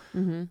feel.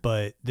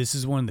 But this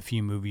is one of the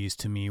few movies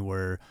to me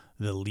where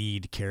the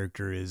lead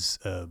character is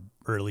a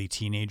early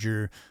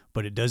teenager,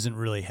 but it doesn't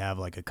really have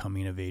like a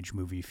coming of age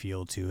movie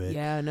feel to it.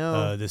 Yeah,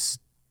 no.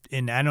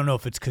 And I don't know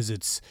if it's because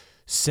it's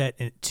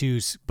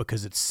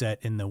because it's set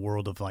in the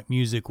world of like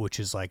music, which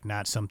is like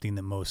not something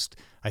that most,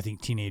 I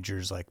think,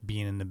 teenagers, like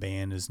being in the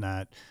band is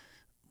not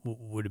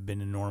would have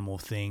been a normal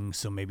thing.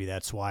 So maybe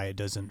that's why it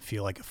doesn't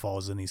feel like it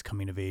falls in these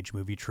coming of age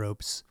movie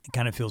tropes. It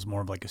kind of feels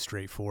more of like a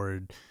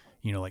straightforward,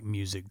 like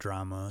music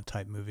drama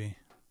type movie.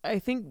 I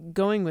think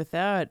going with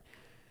that,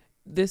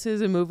 this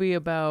is a movie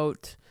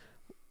about,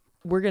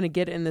 we're going to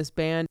get in this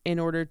band in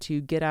order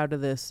to get out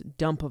of this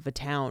dump of a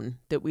town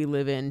that we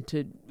live in.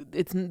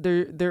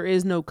 There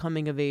is no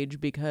coming of age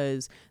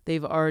because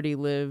they've already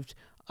lived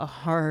a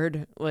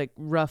hard, like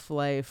rough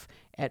life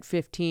at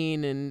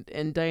 15,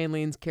 and Diane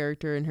Lane's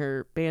character and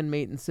her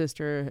bandmate and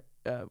sister,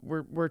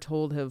 we're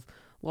told, have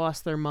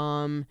lost their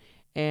mom,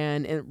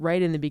 and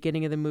right in the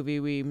beginning of the movie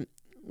we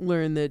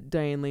learn that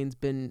Diane Lane's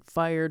been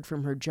fired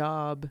from her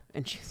job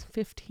and she's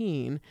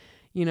 15.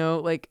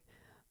 Like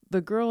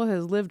the girl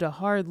has lived a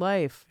hard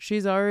life.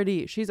 She's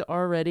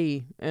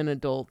already an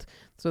adult,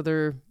 so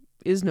there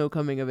is no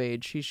coming of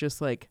age. She's just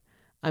like,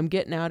 I'm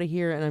getting out of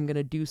here and I'm going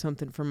to do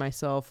something for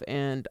myself,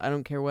 and I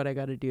don't care what I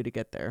got to do to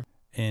get there.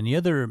 And the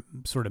other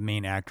sort of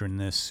main actor in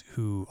this,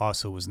 who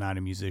also was not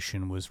a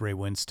musician, was Ray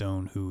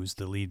Winstone, who's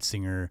the lead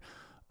singer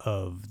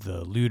of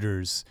the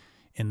Looters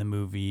in the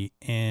movie.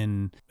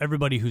 And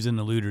everybody who's in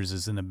the Looters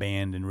is in the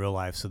band in real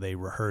life, so they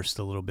rehearsed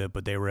a little bit,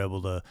 but they were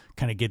able to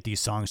kind of get these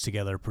songs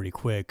together pretty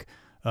quick.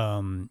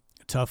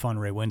 Tough on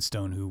Ray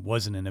Winstone, who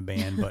wasn't in a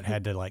band but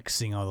had to like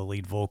sing all the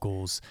lead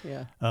vocals.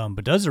 Yeah.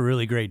 But does a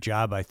really great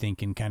job, I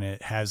think, and kind of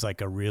has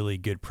like a really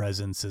good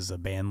presence as a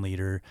band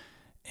leader.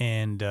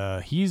 And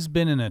he's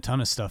been in a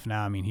ton of stuff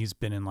now. I mean, he's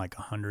been in like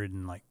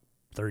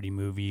 130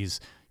 movies.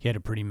 He had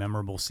a pretty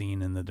memorable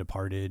scene in The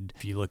Departed.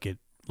 If you look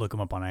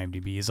him up on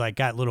IMDb, he's like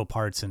got little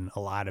parts in a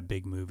lot of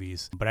big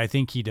movies. But I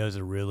think he does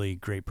a really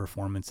great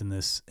performance in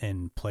this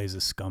and plays a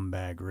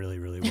scumbag really,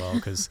 really well,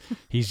 because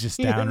he's just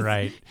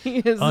downright he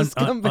is a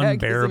scumbag,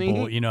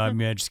 unbearable. isn't he? I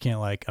mean, I just can't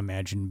like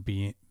imagine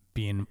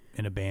being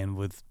in a band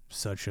with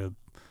such a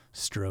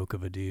stroke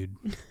of a dude.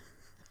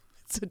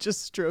 Such a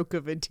stroke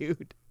of a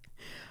dude.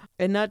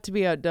 And not to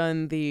be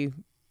outdone, the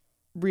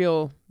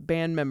real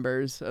band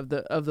members of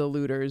the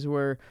Looters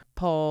were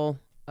Paul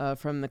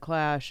from The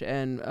Clash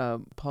and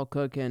Paul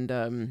Cook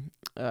and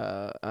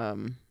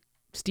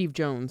Steve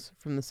Jones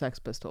from the Sex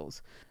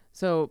Pistols.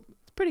 So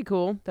it's pretty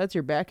cool. That's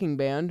your backing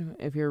band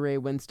if you're Ray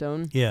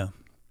Winstone. Yeah.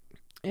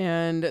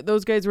 And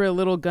those guys were a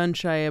little gun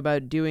shy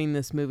about doing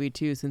this movie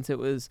too, since it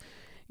was,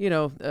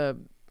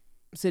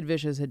 Sid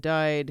Vicious had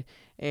died,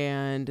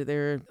 and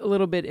they're a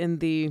little bit in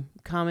the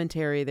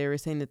commentary. They were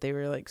saying that they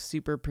were like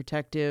super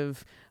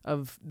protective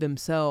of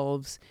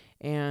themselves.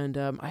 And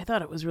I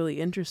thought it was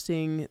really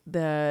interesting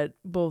that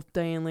both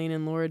Diane Lane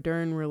and Laura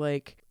Dern were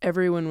like,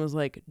 everyone was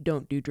like,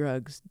 don't do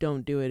drugs,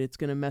 don't do it, it's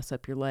going to mess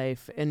up your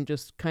life. And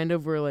just kind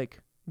of were like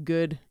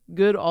good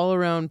all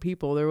around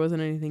people. There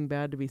wasn't anything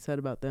bad to be said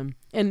about them.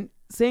 And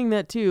saying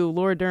that too,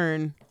 Laura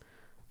Dern,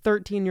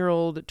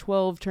 13-year-old,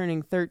 12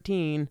 turning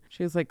 13,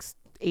 she was like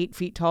 8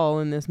 feet tall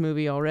in this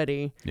movie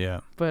already.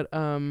 Yeah. But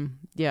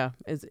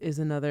is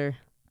another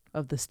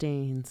of the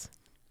Stains.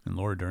 And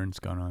Laura Dern's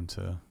gone on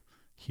to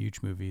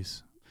huge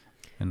movies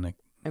and like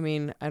I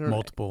mean, I don't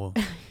multiple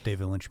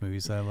David Lynch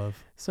movies that I love.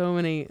 So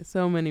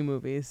many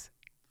movies.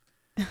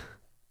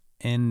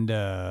 And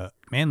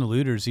man, the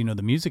Looters, you know,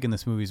 the music in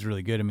this movie is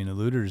really good. I mean, the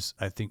Looters,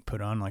 I think,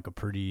 put on like a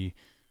pretty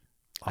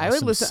awesome I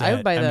would listen. set. I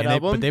would buy that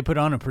album. But they put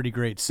on a pretty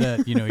great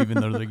set, you know, even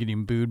though they're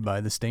getting booed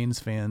by the Stains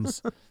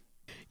fans.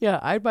 Yeah,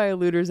 I'd buy a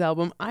Looters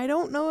album. I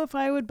don't know if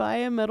I would buy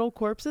a Metal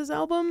Corpses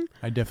album.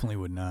 I definitely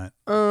would not.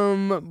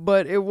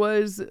 But it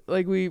was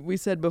like we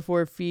said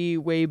before, Fee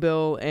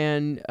Waybill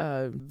and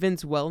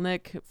Vince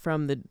Welnick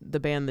from the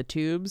band The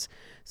Tubes.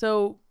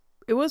 So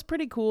it was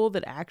pretty cool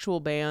that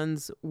actual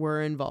bands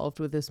were involved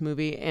with this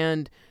movie,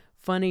 and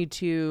funny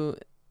too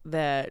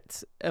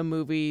that a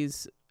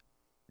movie's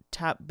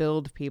top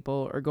billed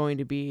people are going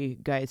to be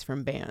guys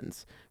from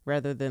bands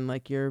rather than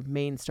like your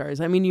main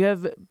stars. I mean, you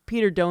have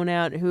Peter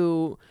Donat,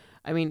 who,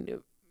 I mean,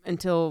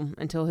 until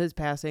his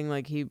passing,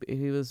 like he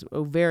was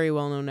a very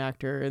well-known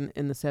actor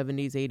in the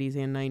 70s, 80s,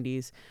 and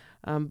 90s.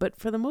 But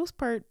for the most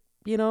part,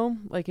 you know,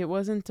 like it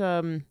wasn't,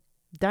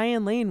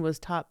 Diane Lane was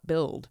top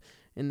billed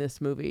in this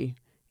movie,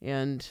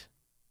 and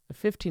a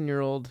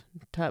 15-year-old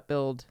top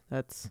billed,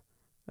 that's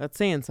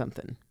saying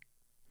something.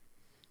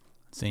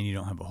 Saying you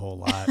don't have a whole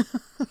lot.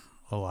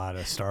 A lot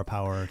of star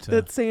power to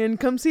That's saying,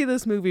 come see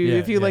this movie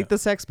if you like the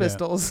Sex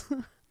Pistols. Yeah.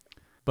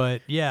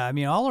 But yeah, I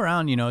mean, all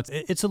around, you know,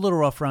 it's a little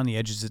rough around the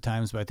edges at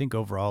times, but I think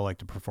overall, like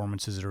the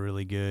performances are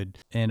really good.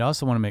 And I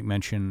also want to make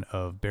mention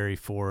of Barry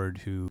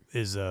Ford, who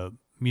is a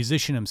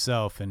musician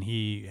himself, and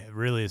he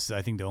really is,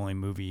 I think, the only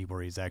movie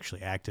where he's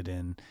actually acted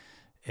in.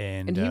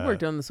 And he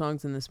worked on the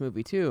songs in this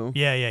movie too.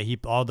 Yeah, he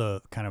all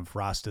the kind of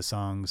Rasta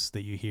songs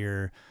that you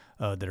hear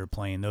that are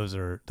playing, those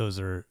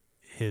are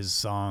his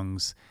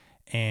songs.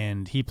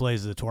 And he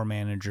plays the tour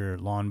manager,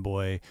 Lawn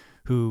Boy,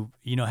 who,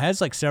 you know,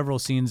 has like several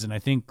scenes. And I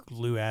think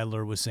Lou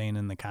Adler was saying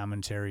in the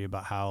commentary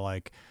about how,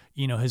 like,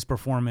 you know, his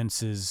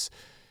performances,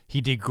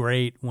 he did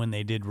great when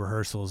they did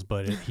rehearsals,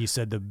 but he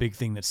said the big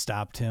thing that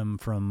stopped him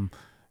from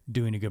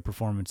doing a good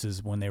performance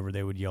is when they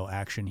would yell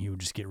action, he would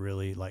just get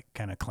really like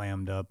kind of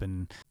clammed up.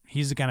 And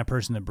he's the kind of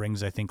person that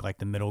brings, I think, like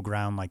the middle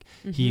ground. Like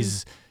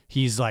he's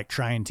like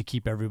trying to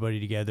keep everybody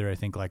together. I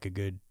think like a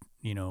good,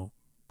 you know,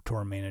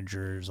 tour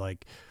manager is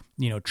like,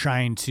 you know,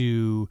 trying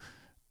to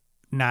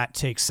not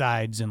take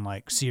sides and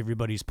like see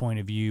everybody's point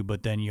of view,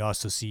 but then you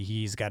also see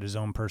he's got his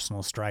own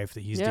personal strife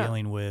that he's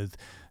dealing with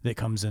that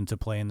comes into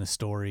play in the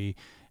story.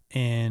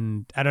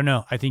 And I don't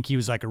know, I think he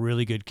was like a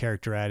really good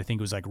character I think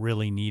it was like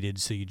really needed,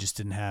 so you just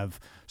didn't have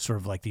sort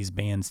of like these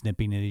bands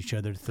nipping at each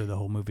other through the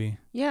whole movie.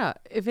 Yeah,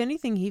 if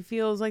anything, he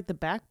feels like the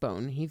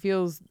backbone. He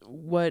feels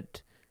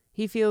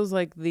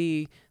like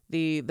the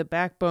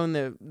backbone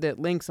that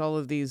links all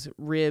of these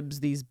ribs,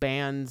 these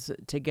bands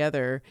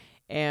together,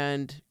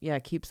 and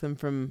keeps them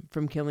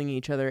from killing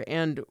each other.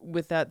 And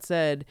with that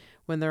said,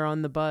 when they're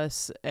on the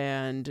bus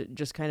and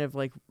just kind of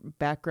like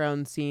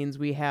background scenes,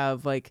 we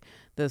have like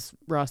this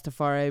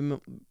Rastafari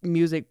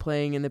music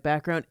playing in the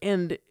background.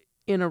 And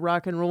in a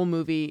rock and roll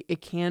movie,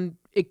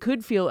 it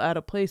could feel out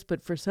of place,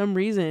 but for some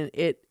reason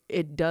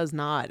it does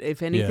not.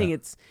 If anything,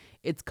 it's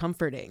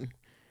comforting.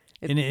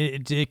 And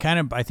it kind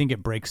of, I think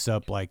it breaks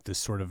up like this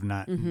sort of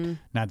not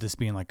this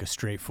being like a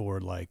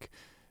straightforward, like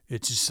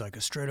it's just like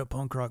a straight up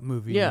punk rock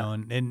movie, you know?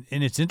 And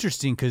it's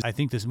interesting because I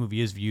think this movie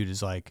is viewed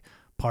as like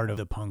part of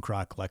the punk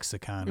rock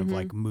lexicon of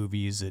like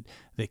movies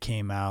that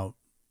came out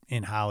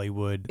in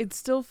Hollywood. It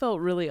still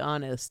felt really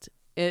honest.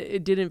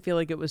 It didn't feel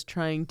like it was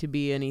trying to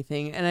be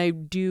anything. And I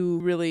do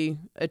really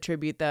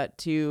attribute that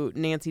to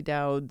Nancy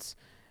Dowd's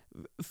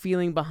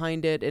feeling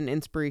behind it and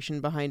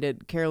inspiration behind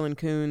it. Carolyn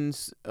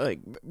Coons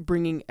like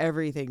bringing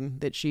everything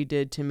that she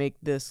did to make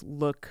this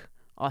look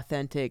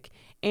authentic,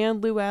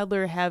 and Lou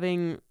Adler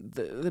having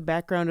the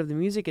background of the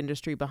music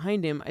industry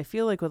behind him. I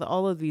feel like with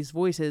all of these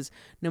voices,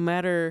 no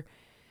matter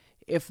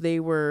if they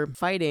were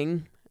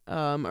fighting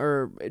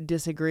or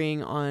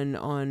disagreeing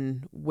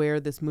on where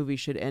this movie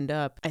should end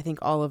up, I think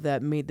all of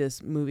that made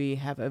this movie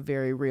have a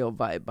very real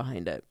vibe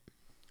behind it.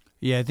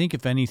 Yeah, I think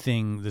if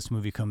anything, this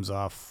movie comes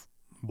off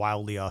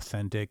wildly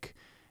authentic.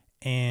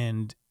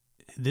 And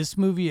this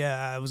movie,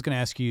 I was going to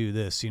ask you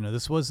this, you know,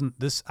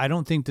 I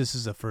don't think this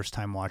is a first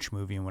time watch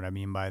movie. And what I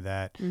mean by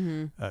that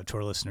to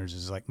our listeners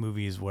is like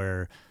movies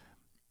where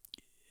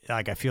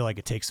like, I feel like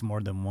it takes more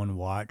than one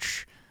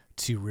watch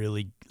to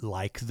really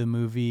like the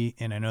movie.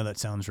 And I know that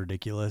sounds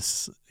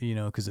ridiculous, you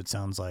know, because it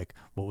sounds like,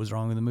 what was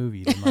wrong with the movie?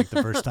 You didn't like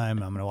the first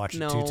time, I'm going to watch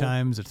it 2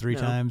 times or 3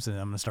 times and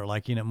I'm going to start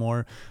liking it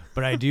more.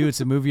 But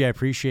it's a movie I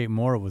appreciate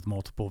more with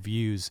multiple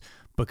views,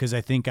 because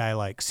I think I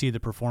like see the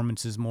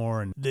performances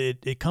more, and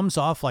it comes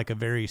off like a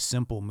very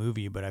simple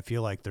movie, but I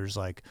feel like there's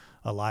like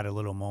a lot of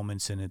little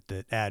moments in it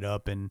that add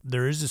up, and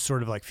there is this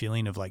sort of like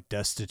feeling of like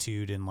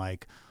destitute and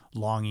like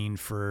longing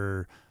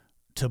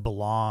to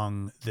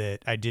belong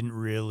that I didn't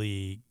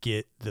really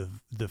get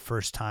the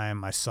first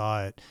time I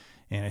saw it.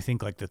 And I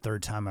think like the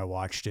third time I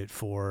watched it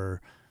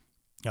before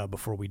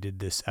we did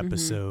this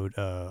episode,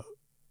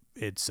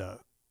 it's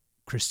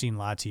Christine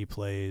Lahti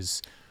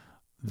plays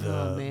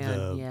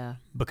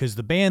because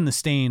the band The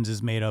Stains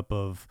is made up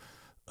of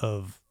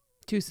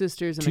two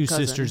sisters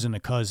and a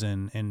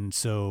cousin, and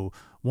so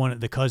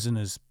the cousin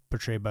is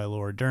portrayed by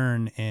Laura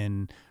Dern,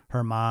 and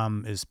her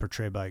mom is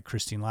portrayed by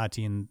Christine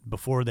Lahti. And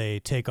before they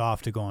take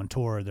off to go on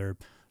tour, they're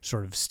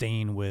sort of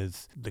staying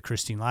with the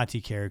Christine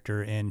Lahti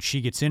character, and she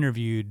gets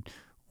interviewed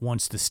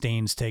once the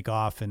Stains take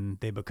off and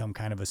they become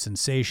kind of a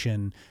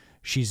sensation.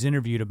 She's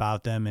interviewed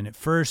about them, and at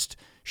first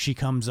she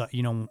comes up,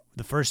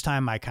 the first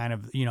time I kind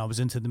of, I was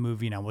into the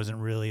movie and I wasn't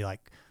really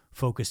like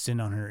focused in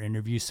on her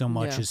interview so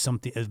much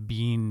as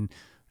being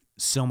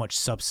so much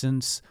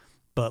substance.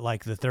 But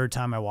like the third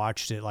time I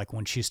watched it, like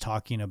when she's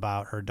talking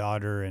about her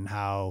daughter and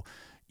how,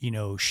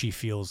 she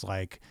feels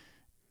like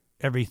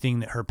everything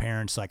that her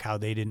parents, like how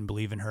they didn't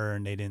believe in her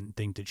and they didn't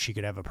think that she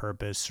could have a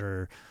purpose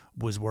or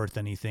was worth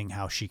anything,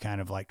 how she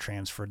kind of like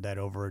transferred that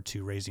over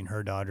to raising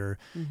her daughter,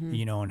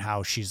 and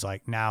how she's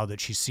like, now that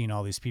she's seen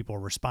all these people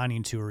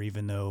responding to her,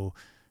 even though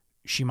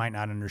she might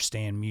not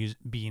understand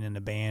being in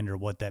a band or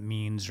what that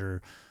means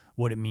or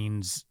what it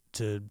means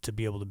to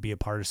be able to be a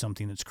part of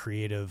something that's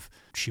creative.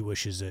 She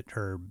wishes that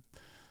her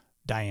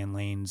Diane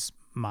Lane's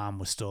mom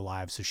was still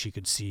alive so she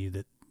could see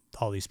that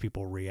all these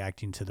people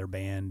reacting to their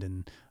band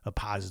in a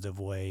positive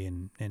way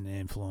and in an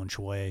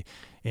influential way.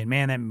 And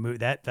man,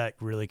 that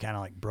really kind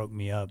of like broke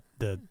me up.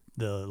 The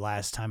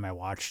last time I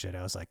watched it,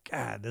 I was like,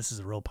 God, this is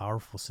a real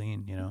powerful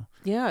scene,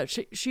 Yeah,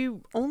 she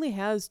only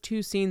has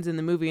 2 scenes in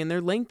the movie, and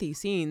they're lengthy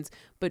scenes,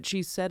 but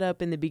she's set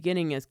up in the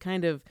beginning as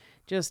kind of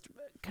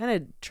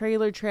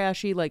trailer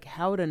trashy, like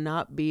how to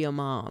not be a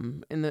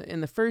mom in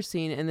the first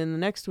scene, and then the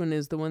next one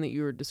is the one that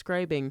you were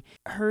describing.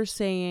 Her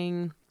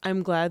saying,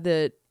 "I'm glad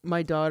that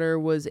my daughter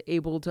was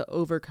able to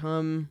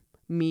overcome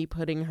me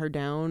putting her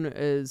down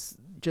as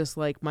just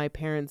like my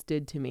parents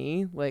did to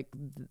me." Like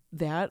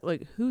that,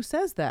 like who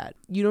says that?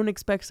 You don't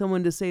expect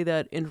someone to say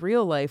that in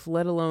real life,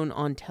 let alone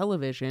on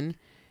television.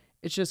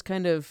 It's just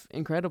kind of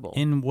incredible.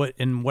 And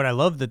what I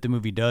love that the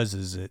movie does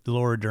is that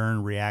Laura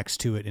Dern reacts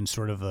to it in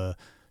sort of a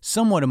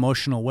somewhat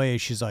emotional way.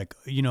 She's like,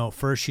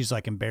 first she's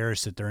like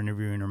embarrassed that they're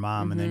interviewing her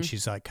mom, and then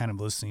she's like kind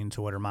of listening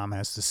to what her mom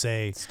has to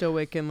say.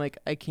 Stoic and like,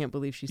 I can't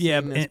believe she's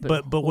saying this,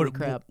 but holy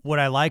crap. What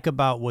I like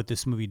about what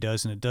this movie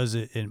does, and it does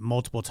it in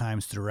multiple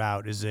times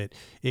throughout, is that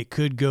it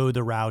could go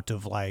the route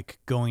of like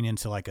going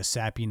into like a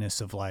sappiness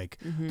of like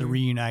the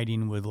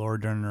reuniting with Laura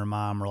Dern and her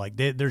mom, or like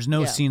there's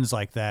no scenes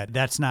like that.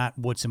 That's not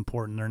what's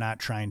important. They're not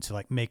trying to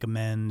like make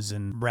amends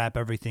and wrap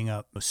everything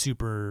up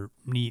super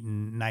neat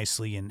and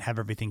nicely and have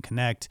everything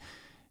connect.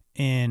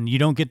 And you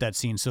don't get that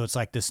scene. So it's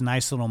like this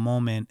nice little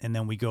moment. And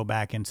then we go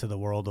back into the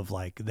world of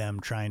like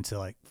them trying to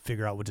like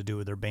figure out what to do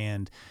with their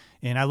band.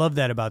 And I love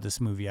that about this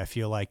movie. I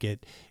feel like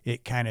it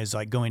kind of is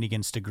like going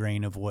against the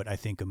grain of what I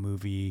think a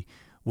movie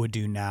would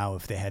do now.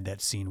 If they had that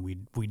scene,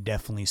 we'd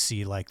definitely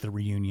see like the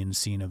reunion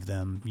scene of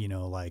them,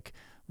 like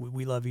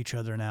we love each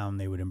other now, and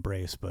they would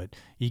embrace, but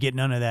you get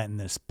none of that in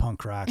this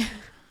punk rock.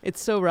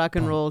 It's so rock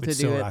and roll to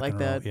do it like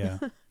that. Yeah.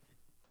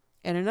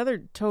 And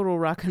another total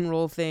rock and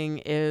roll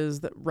thing is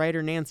the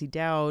writer Nancy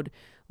Dowd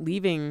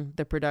leaving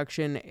the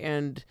production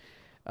and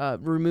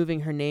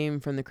removing her name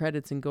from the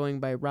credits and going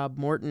by Rob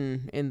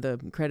Morton in the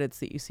credits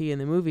that you see in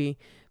the movie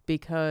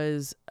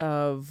because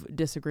of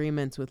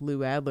disagreements with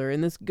Lou Adler.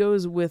 And this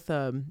goes with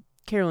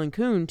Carolyn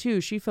Coon,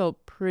 too. She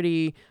felt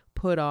pretty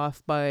put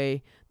off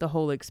by the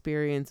whole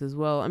experience as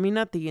well. I mean,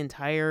 not the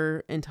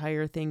entire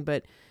thing,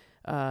 but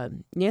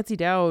Nancy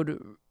Dowd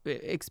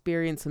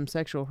experienced some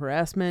sexual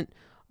harassment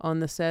on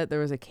the set.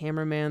 There was a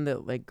cameraman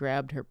that like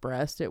grabbed her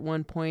breast at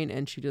one point,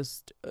 and she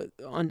just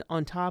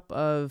on top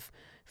of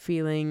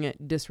feeling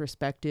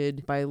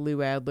disrespected by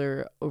Lou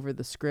Adler over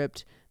the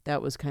script,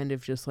 that was kind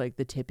of just like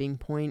the tipping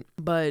point.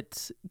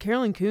 But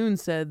Carolyn Coon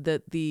said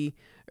that the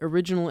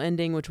original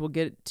ending, which we'll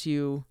get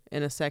to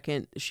in a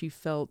second, she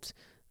felt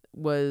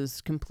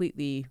was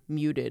completely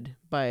muted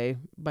by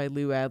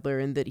Lou Adler,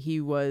 and that he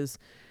was,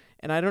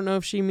 and I don't know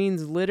if she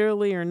means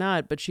literally or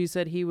not, but she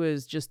said he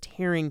was just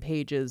tearing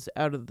pages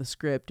out of the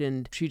script,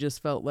 and she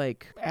just felt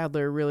like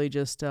Adler really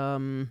just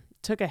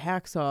took a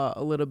hacksaw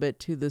a little bit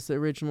to this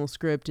original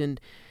script, and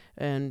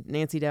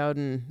Nancy Dowd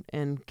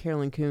and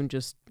Carolyn Coon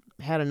just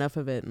had enough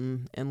of it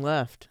and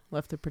left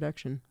the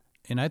production.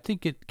 And I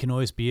think it can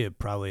always be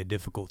probably a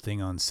difficult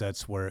thing on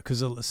sets where,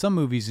 because some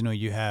movies,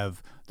 you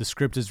have the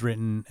script is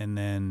written and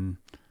then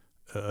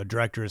a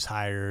director is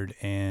hired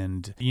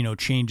and,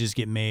 changes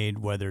get made,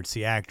 whether it's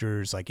the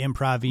actors like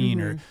improvising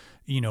or,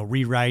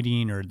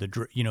 rewriting, or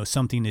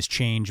something is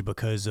changed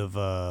because of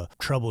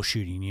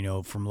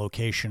troubleshooting, from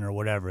location or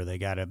whatever. They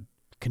got to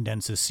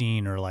condense a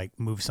scene or like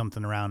move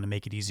something around to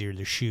make it easier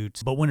to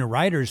shoot. But when a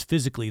writer's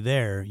physically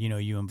there,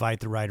 you invite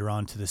the writer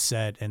onto the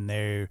set, and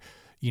they're,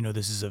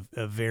 this is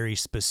a very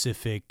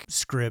specific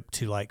script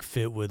to like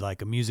fit with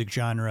like a music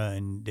genre,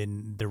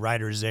 and the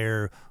writer's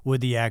there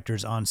with the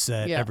actors on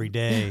set every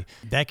day.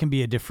 That can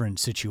be a different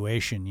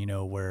situation,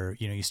 where,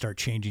 you start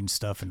changing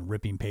stuff and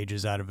ripping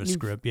pages out of a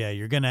script. Yeah,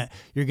 you're gonna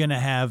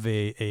have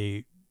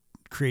a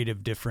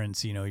creative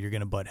difference, you're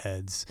gonna butt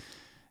heads.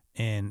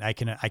 And I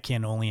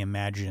can only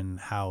imagine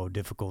how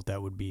difficult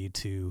that would be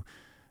to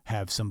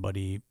have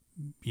somebody,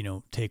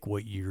 take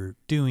what you're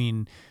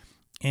doing.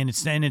 And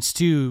it's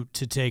to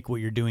take what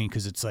you're doing,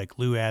 because it's like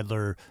Lou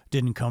Adler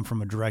didn't come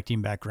from a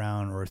directing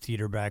background or a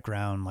theater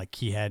background, like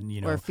he had,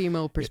 or a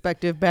female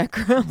perspective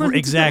background.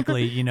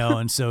 Exactly,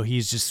 and so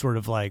he's just sort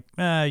of like,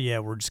 yeah,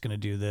 we're just gonna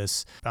do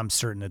this. I'm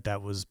certain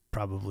that was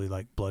probably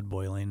like blood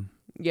boiling.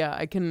 Yeah,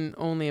 I can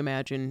only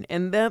imagine.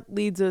 And that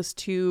leads us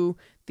to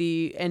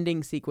the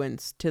ending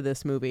sequence to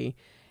this movie.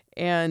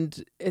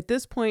 And at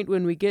this point,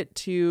 when we get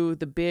to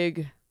the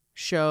big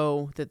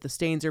show that the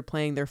Stains are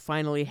playing, they're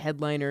finally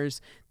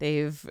headliners.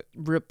 They've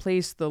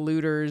replaced the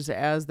Looters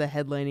as the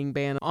headlining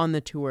band on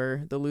the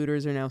tour. The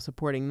Looters are now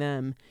supporting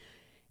them.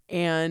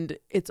 And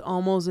it's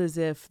almost as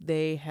if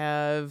they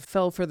have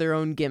fell for their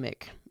own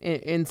gimmick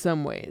in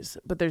some ways.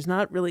 But there's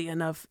not really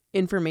enough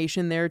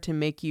information there to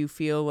make you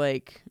feel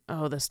like,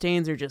 oh, the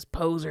Stains are just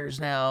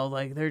posers now.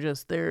 Like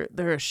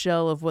they're a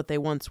shell of what they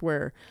once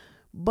were.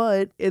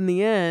 But in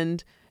the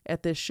end,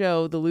 at this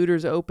show, the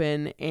Looters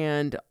open,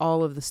 and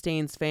all of the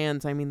Stains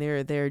fans, I mean,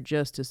 they're there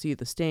just to see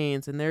the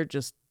Stains, and they're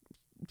just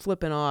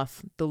flipping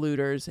off the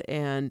Looters,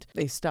 and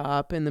they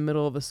stop in the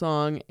middle of a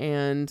song,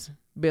 and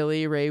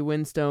Billy Ray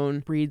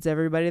Winstone reads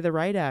everybody the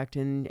riot act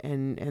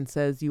and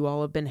says, you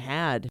all have been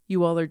had.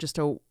 You all are just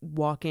a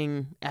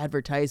walking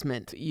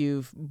advertisement.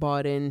 You've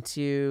bought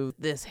into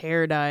this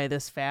hair dye,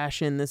 this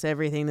fashion, this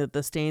everything that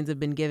the Stains have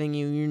been giving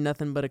you. You're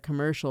nothing but a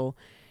commercial.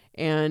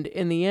 And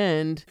in the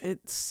end,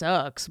 it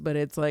sucks, but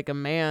it's like a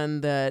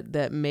man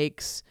that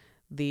makes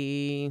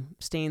the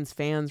Stains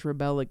fans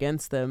rebel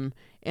against them.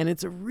 And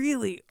it's a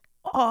really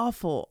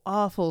awful,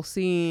 awful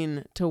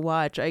scene to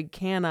watch. I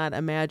cannot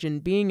imagine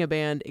being a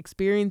band,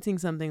 experiencing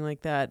something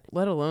like that,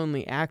 let alone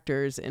the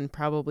actors, and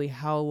probably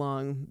how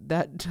long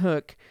that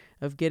took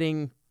of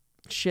getting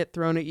shit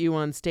thrown at you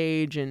on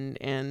stage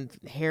and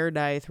hair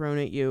dye thrown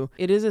at you.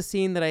 It is a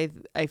scene that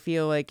I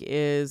feel like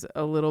is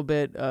a little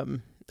bit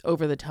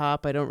over the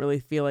top. I don't really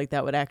feel like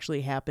that would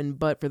actually happen,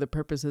 but for the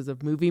purposes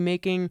of movie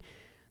making,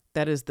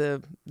 that is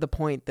the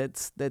point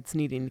that's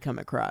needing to come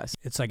across.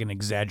 It's like an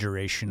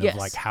exaggeration Yes. of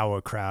like how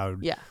a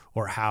crowd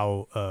or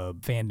how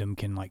fandom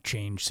can like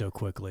change so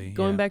quickly.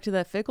 Going back to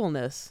that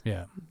fickleness.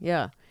 Yeah.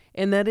 Yeah.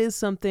 And that is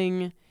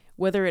something,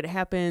 whether it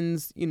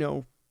happens,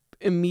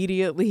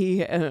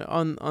 immediately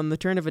on the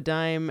turn of a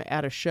dime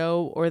at a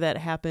show, or that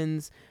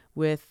happens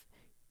with,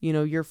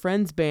 your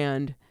friend's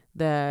band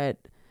that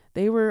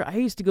I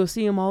used to go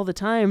see them all the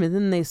time, and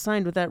then they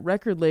signed with that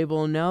record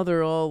label, and now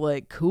they're all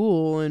like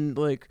cool and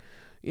like,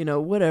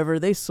 whatever,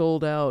 they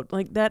sold out.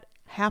 Like that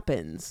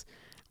happens.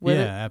 Yeah,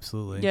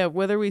 absolutely. Yeah,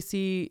 whether we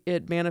see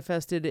it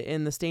manifested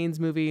in the Stains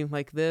movie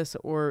like this,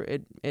 or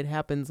it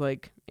happens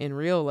like in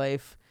real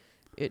life,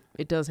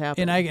 it does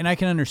happen. And I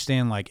can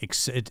understand like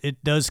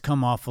it does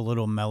come off a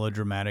little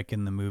melodramatic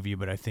in the movie,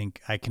 but I think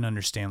I can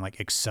understand like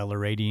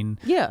accelerating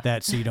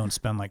that so you don't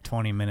spend like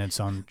 20 minutes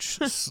on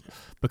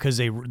because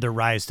their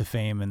rise to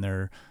fame and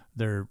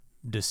their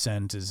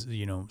descent is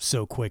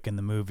so quick in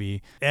the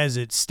movie. As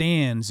it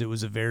stands, it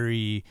was a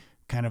very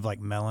kind of like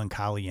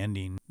melancholy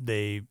ending.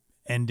 They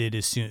ended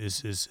as soon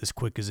as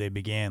quick as they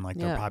began, like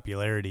their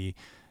popularity.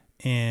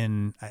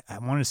 And I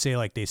want to say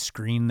like they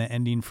screened the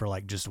ending for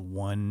like just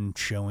one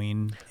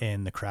showing,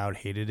 and the crowd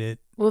hated it.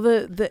 Well,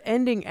 the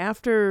ending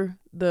after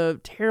the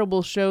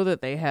terrible show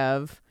that they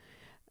have,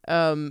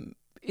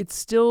 it's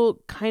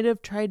still kind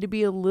of tried to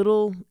be a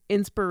little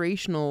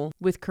inspirational,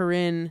 with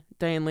Corinne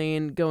Diane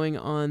Lane going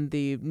on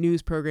the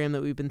news program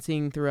that we've been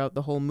seeing throughout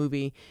the whole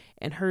movie,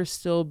 and her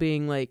still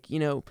being like,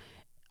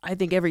 I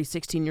think every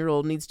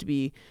 16-year-old needs to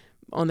be,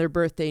 on their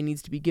birthday,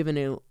 needs to be given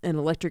an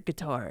electric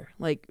guitar.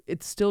 Like,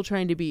 it's still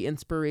trying to be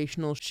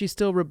inspirational. She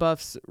still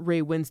rebuffs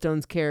Ray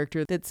Winstone's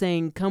character that's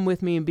saying, come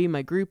with me and be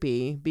my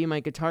groupie, be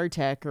my guitar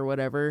tech or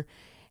whatever.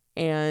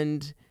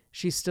 And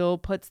she still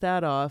puts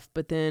that off.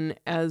 But then,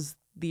 as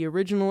the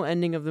original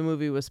ending of the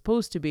movie was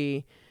supposed to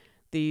be,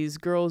 these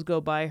girls go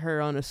by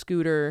her on a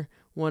scooter.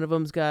 One of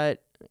them's got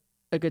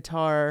a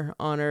guitar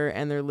on her,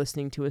 and they're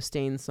listening to a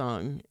Stains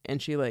song.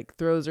 And she like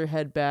throws her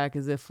head back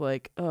as if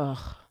like,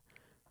 ugh.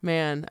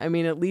 Man, I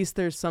mean, at least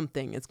there's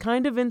something. It's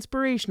kind of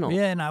inspirational.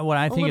 Yeah, and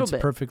I think it's a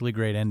perfectly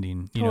great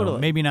ending. Totally.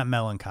 Maybe not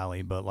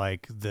melancholy, but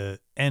like the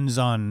ends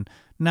on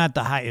not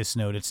the highest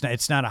note.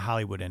 It's not a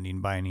Hollywood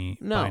ending by any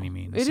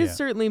means. It is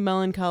certainly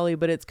melancholy,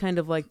 but it's kind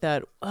of like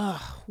that,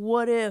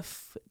 what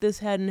if this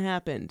hadn't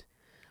happened?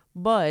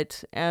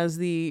 But as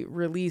the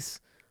release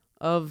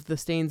of the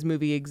Stains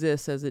movie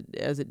exists as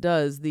it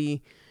does,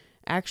 the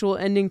actual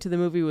ending to the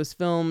movie was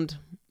filmed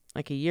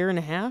like 1.5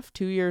 years,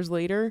 2 years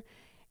later.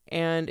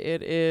 And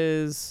it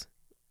is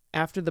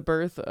after the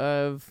birth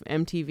of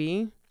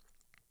MTV,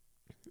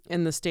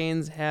 and the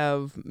Stains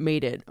have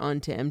made it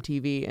onto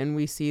MTV, and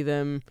we see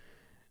them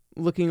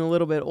looking a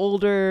little bit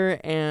older,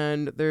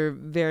 and they're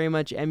very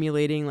much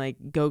emulating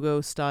like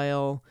go-go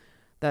style,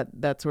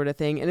 that sort of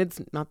thing. And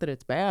it's not that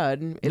it's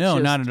bad. No,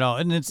 not at all.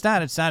 And it's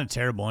not a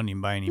terrible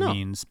ending by any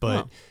means,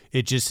 but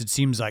it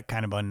seems like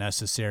kind of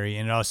unnecessary.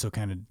 And it also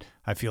kind of,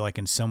 I feel like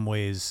in some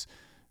ways,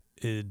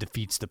 it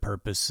defeats the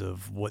purpose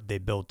of what they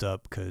built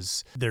up,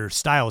 because their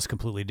style is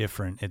completely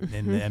different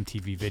in the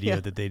MTV video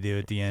that they do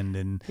at the end.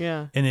 And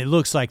it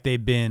looks like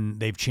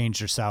they've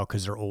changed their style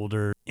because they're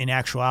older. In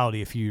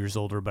actuality, a few years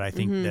older, but I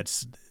think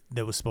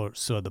that was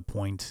sort of the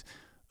point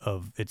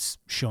of it's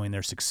showing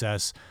their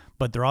success.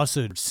 But they're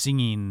also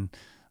singing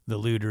the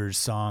Looters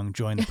song,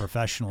 Join the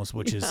Professionals,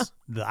 which is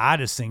the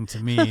oddest thing to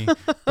me,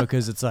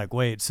 because it's like,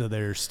 wait, so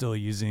they're still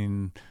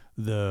using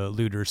the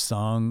Looters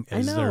song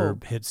as their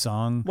hit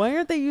song. Why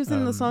aren't they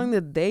using the song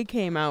that they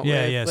came out with?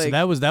 Yeah. Like, so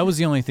that was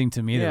the only thing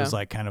to me that was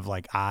like kind of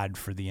like odd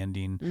for the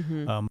ending.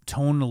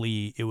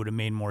 Tonally, it would have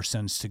made more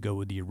sense to go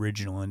with the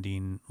original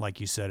ending,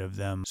 like you said, of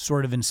them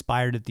sort of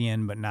inspired at the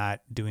end, but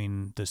not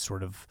doing this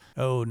sort of,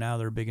 oh, now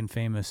they're big and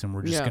famous, and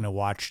we're just going to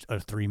watch a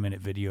 3-minute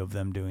video of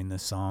them doing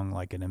this song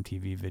like an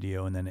MTV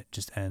video, and then it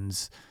just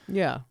ends.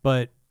 Yeah.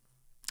 But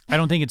I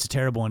don't think it's a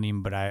terrible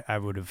ending, but I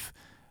would have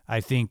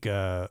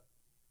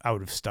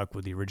stuck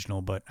with the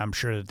original, but I'm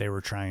sure that they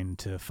were trying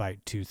to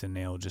fight tooth and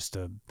nail just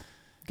to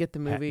get the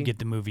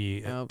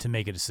movie to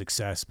make it a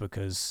success,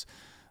 because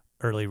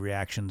early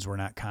reactions were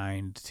not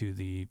kind to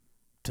the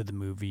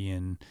movie,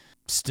 and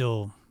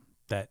still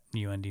that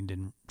new ending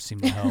didn't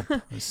seem to help.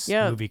 This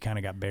movie kind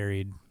of got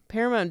buried.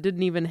 Paramount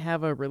didn't even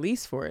have a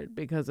release for it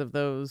because of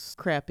those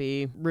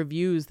crappy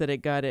reviews that it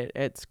got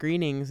at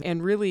screenings.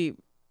 And really,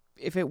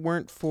 if it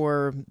weren't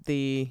for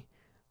the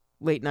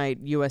late night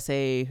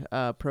USA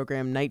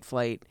program Night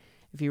Flight,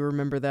 if you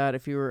remember that,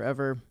 if you were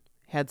ever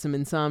had some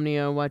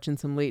insomnia watching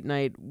some late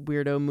night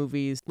weirdo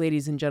movies,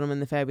 Ladies and Gentlemen,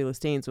 The Fabulous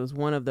Stains was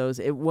one of those.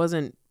 It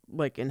wasn't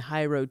like in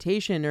high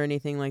rotation or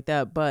anything like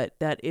that, but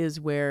that is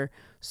where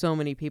so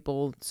many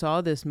people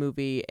saw this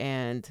movie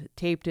and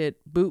taped it,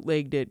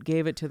 bootlegged it,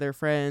 gave it to their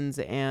friends,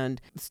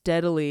 and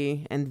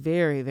steadily and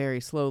very,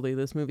 very slowly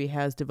this movie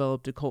has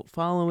developed a cult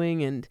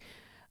following. And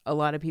a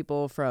lot of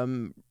people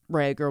from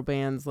riot girl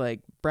bands like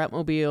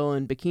Bratmobile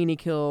and Bikini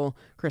Kill,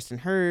 Kristen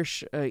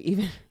Hirsch,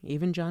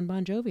 even John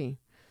Bon Jovi,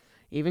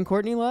 even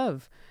Courtney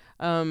Love.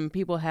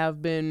 People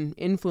have been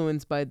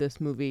influenced by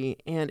this movie,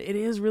 and it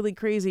is really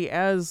crazy.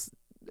 As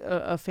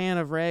a fan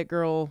of riot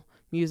girl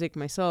music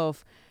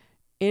myself,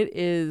 it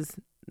is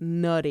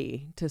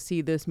nutty to see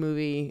this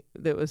movie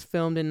that was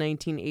filmed in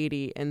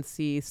 1980 and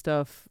see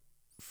stuff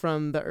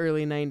from the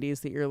early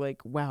 90s that you're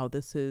like, wow,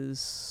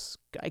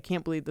 I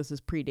can't believe this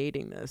is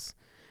predating this.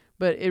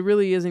 But it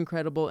really is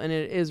incredible, and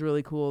it is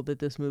really cool that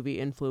this movie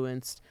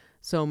influenced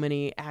so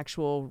many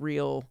actual,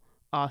 real,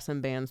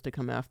 awesome bands to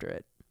come after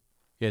it.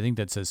 Yeah, I think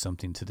that says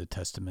something to the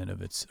testament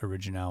of its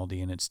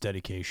originality and its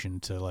dedication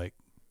to like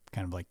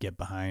kind of like get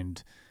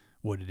behind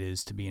what it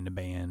is to be in a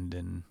band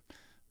and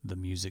the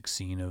music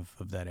scene of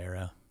that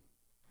era.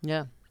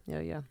 Yeah.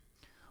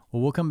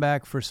 Well, we'll come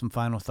back for some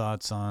final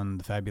thoughts on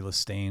The Fabulous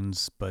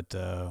Stains, but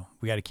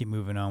we got to keep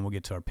moving on. We'll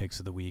get to our picks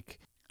of the week.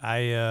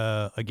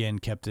 I, again,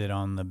 kept it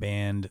on the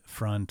band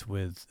front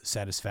with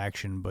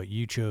Satisfaction, but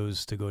you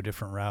chose to go a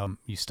different route.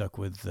 You stuck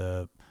with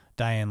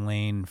Diane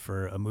Lane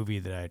for a movie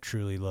that I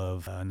truly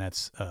love, and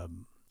that's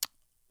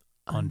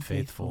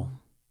Unfaithful.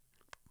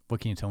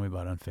 What can you tell me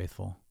about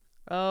Unfaithful?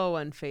 Oh,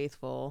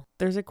 Unfaithful.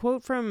 There's a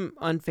quote from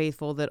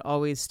Unfaithful that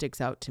always sticks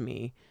out to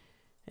me,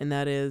 and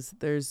that is,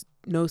 there's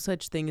no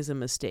such thing as a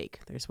mistake.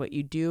 There's what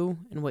you do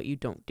and what you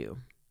don't do.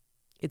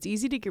 It's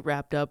easy to get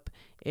wrapped up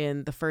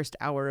in the first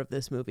hour of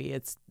this movie.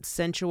 It's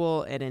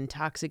sensual and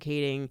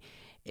intoxicating.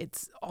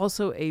 It's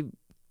also a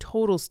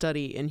total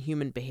study in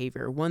human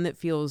behavior, one that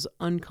feels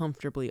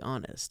uncomfortably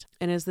honest.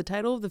 And as the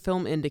title of the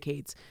film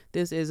indicates,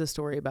 this is a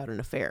story about an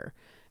affair.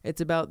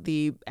 It's about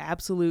the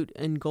absolute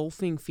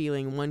engulfing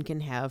feeling one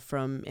can have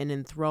from an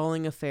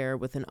enthralling affair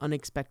with an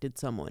unexpected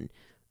someone,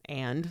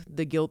 and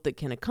the guilt that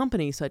can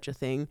accompany such a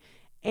thing,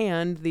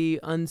 and the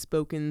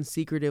unspoken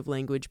secretive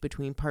language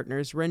between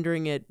partners,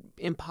 rendering it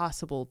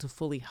impossible to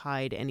fully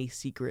hide any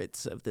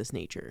secrets of this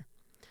nature.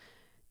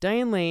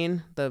 Diane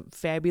Lane, the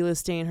fabulous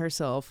Stain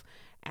herself,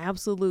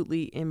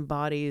 absolutely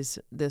embodies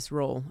this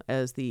role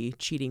as the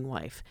cheating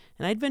wife.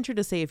 And I'd venture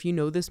to say, if you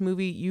know this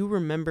movie, you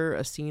remember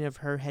a scene of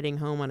her heading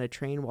home on a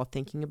train while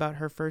thinking about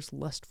her first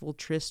lustful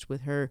tryst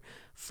with her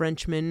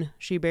Frenchman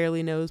she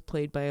barely knows,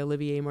 played by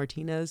Olivier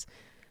Martinez.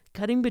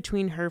 Cutting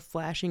between her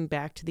flashing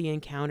back to the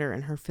encounter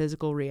and her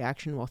physical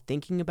reaction while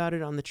thinking about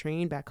it on the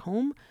train back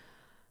home,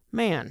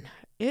 man,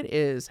 it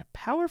is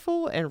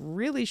powerful and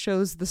really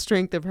shows the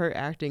strength of her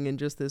acting in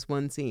just this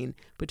one scene.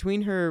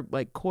 Between her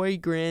like coy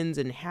grins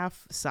and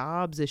half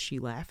sobs, is she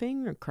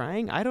laughing or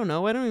crying? I don't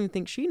know. I don't even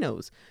think she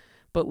knows.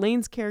 But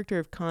Lane's character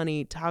of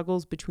Connie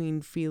toggles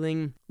between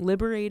feeling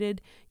liberated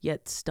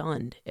yet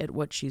stunned at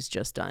what she's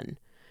just done.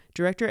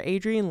 Director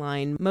Adrian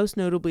Lyne, most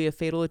notably of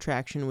Fatal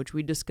Attraction, which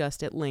we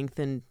discussed at length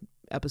in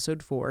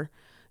episode 4,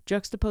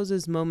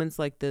 juxtaposes moments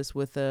like this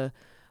with a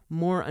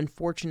more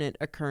unfortunate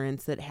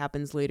occurrence that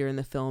happens later in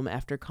the film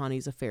after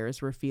Connie's affair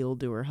is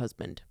revealed to her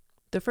husband.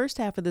 The first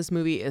half of this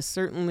movie is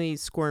certainly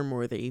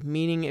squirm-worthy,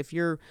 meaning if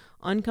you're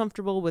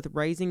uncomfortable with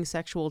rising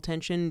sexual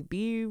tension,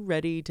 be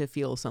ready to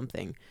feel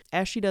something.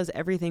 As she does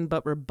everything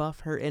but rebuff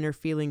her inner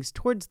feelings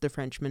towards the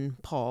Frenchman,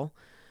 Paul,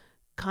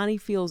 Connie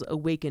feels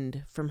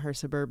awakened from her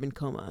suburban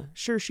coma.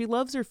 Sure, she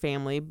loves her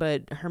family,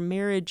 but her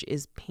marriage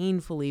is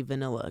painfully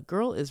vanilla.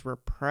 Girl is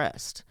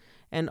repressed.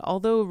 And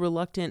although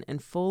reluctant and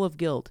full of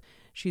guilt,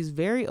 she's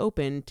very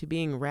open to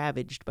being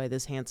ravaged by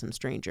this handsome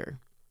stranger.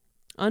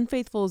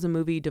 Unfaithful is a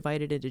movie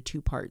divided into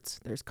two parts.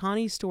 There's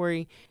Connie's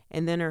story,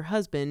 and then her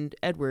husband,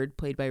 Edward,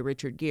 played by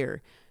Richard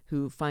Gere,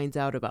 who finds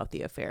out about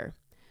the affair.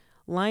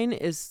 Lyne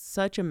is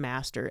such a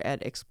master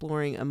at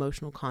exploring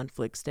emotional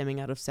conflict stemming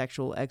out of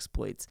sexual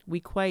exploits.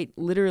 We quite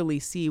literally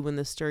see when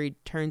the story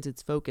turns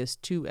its focus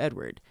to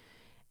Edward.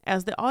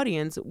 As the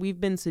audience, we've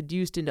been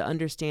seduced into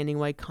understanding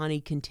why Connie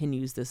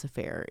continues this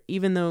affair,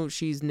 even though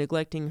she's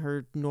neglecting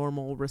her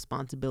normal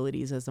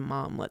responsibilities as a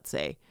mom, let's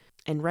say.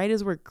 And right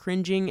as we're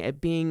cringing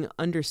at being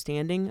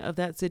understanding of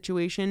that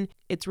situation,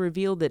 it's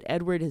revealed that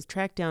Edward has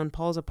tracked down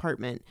Paul's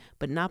apartment,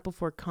 but not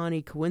before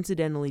Connie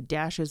coincidentally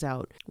dashes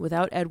out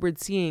without Edward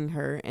seeing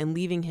her and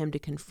leaving him to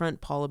confront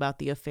Paul about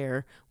the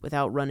affair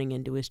without running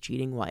into his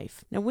cheating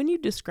wife. Now, when you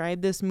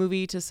describe this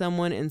movie to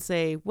someone and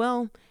say,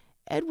 well,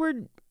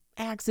 Edward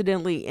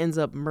accidentally ends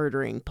up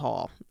murdering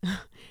Paul,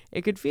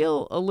 it could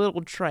feel a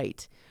little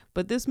trite,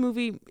 but this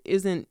movie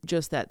isn't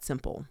just that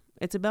simple.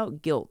 It's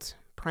about guilt,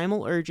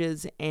 primal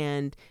urges,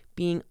 and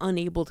being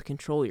unable to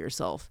control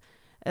yourself.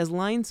 As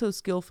Lyne so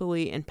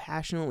skillfully and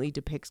passionately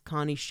depicts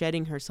Connie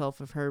shedding herself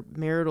of her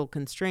marital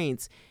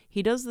constraints,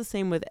 he does the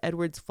same with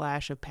Edward's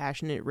flash of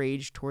passionate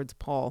rage towards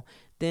Paul,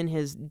 then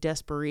his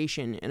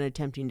desperation in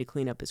attempting to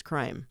clean up his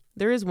crime.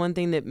 There is one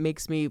thing that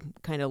makes me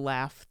kind of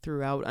laugh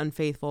throughout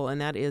Unfaithful,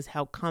 and that is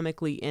how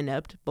comically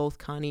inept both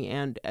Connie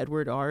and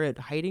Edward are at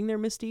hiding their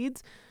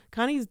misdeeds.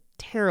 Connie's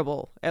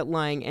terrible at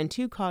lying and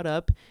too caught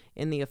up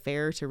in the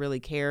affair to really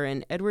care,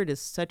 and Edward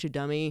is such a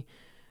dummy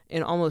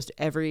in almost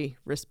every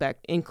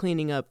respect in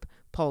cleaning up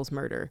Paul's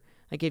murder.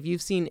 Like, if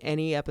you've seen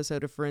any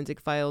episode of Forensic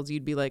Files,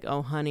 you'd be like,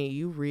 oh, honey,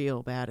 you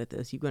real bad at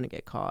this. You're going to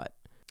get caught.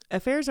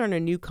 Affairs aren't a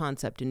new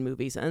concept in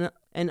movies, and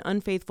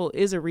Unfaithful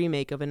is a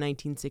remake of a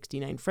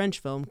 1969 French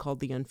film called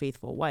The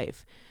Unfaithful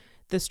Wife.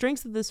 The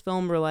strengths of this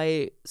film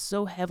rely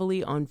so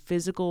heavily on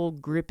physical,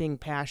 gripping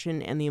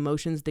passion and the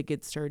emotions that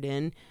get stirred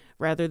in,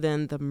 rather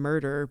than the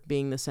murder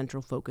being the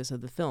central focus of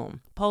the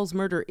film. Paul's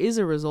murder is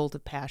a result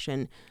of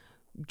passion,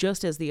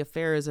 just as the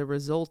affair is a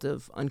result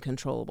of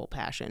uncontrollable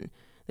passion.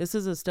 This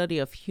is a study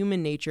of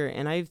human nature,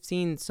 and I've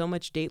seen so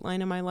much Dateline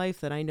in my life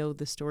that I know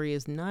the story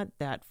is not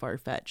that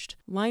far-fetched.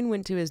 Lyne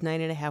went to his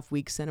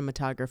 9.5-week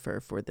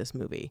cinematographer for this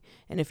movie,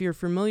 and if you're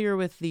familiar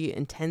with the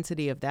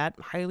intensity of that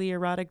highly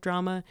erotic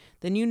drama,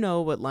 then you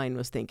know what Lyne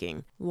was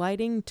thinking.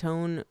 Lighting,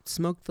 tone,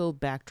 smoke-filled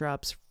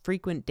backdrops,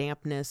 frequent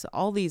dampness,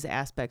 all these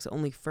aspects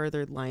only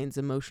furthered Lyne's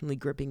emotionally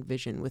gripping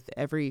vision with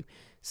every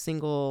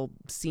single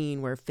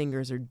scene where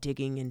fingers are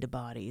digging into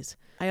bodies.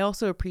 I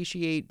also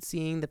appreciate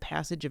seeing the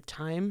passage of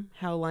time,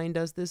 how Lyne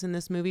does this in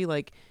this movie.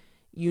 Like,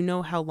 you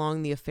know how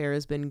long the affair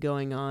has been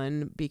going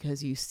on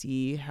because you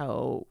see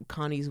how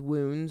Connie's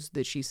wounds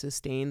that she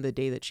sustained the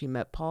day that she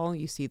met Paul,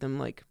 you see them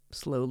like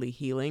slowly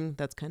healing.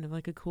 That's kind of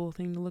like a cool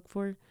thing to look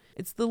for.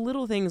 It's the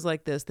little things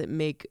like this that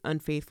make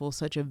Unfaithful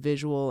such a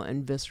visual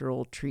and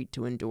visceral treat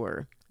to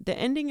endure. The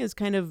ending is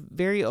kind of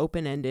very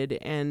open-ended,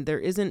 and there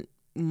isn't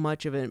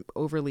much of an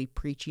overly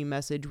preachy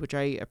message, which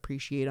I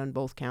appreciate on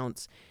both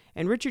counts.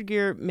 And Richard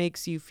Gere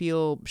makes you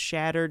feel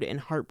shattered and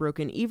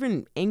heartbroken,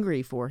 even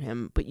angry for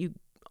him, but you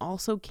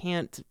also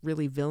can't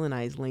really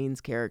villainize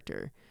Lane's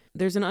character.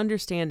 There's an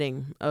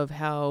understanding of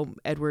how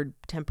Edward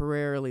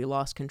temporarily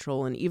lost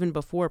control, and even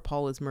before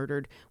Paul is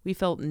murdered, we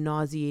felt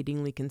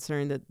nauseatingly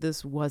concerned that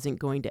this wasn't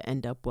going to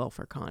end up well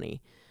for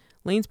Connie.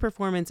 Lane's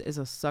performance is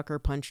a sucker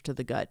punch to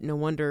the gut. No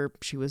wonder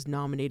she was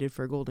nominated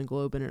for a Golden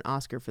Globe and an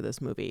Oscar for this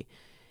movie.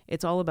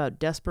 It's all about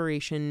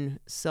desperation,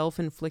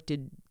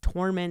 self-inflicted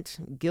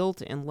torment,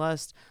 guilt, and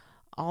lust,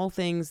 all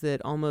things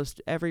that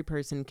almost every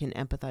person can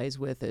empathize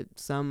with at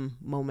some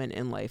moment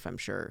in life, I'm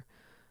sure.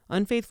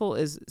 Unfaithful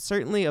is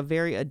certainly a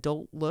very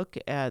adult look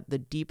at the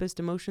deepest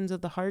emotions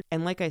of the heart.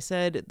 And like I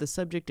said, the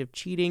subject of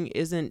cheating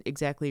isn't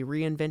exactly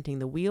reinventing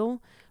the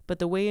wheel, but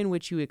the way in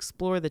which you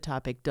explore the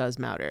topic does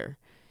matter.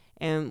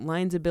 And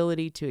Lyne's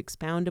ability to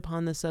expound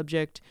upon the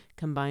subject,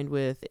 combined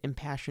with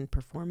impassioned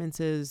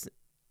performances,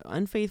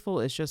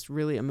 Unfaithful is just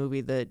really a movie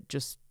that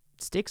just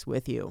sticks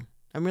with you.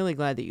 I'm really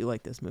glad that you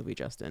like this movie,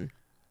 Justin.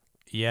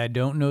 Yeah, I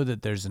don't know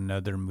that there's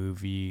another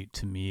movie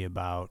to me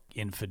about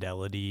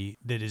infidelity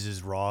that is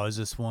as raw as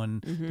this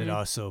one, that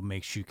also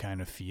makes you kind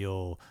of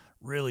feel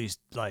really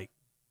like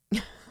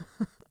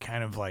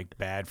kind of like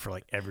bad for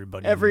like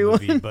everybody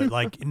Everyone. in the movie, but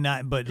like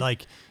not, but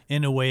like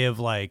in a way of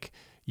like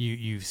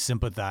you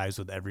sympathize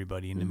with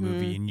everybody in the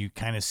movie, and you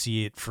kind of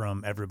see it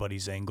from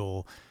everybody's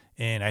angle.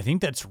 And I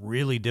think that's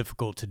really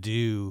difficult to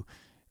do.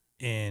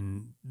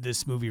 And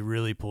this movie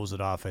really pulls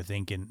it off, I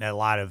think, and a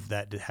lot of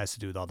that has to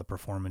do with all the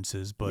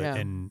performances, but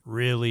and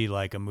really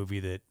like a movie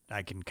that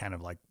I can kind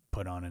of like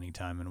put on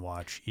anytime and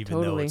watch,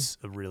 even though it's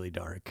really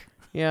dark.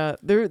 Yeah,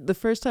 the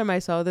first time I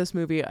saw this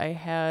movie, I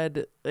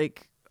had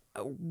like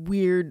a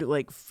weird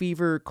like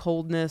fever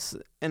coldness,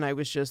 and I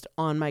was just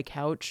on my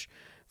couch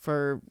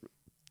for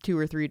 2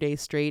 or 3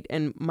 days straight.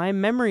 And my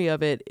memory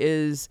of it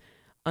is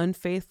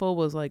Unfaithful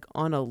was like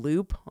on a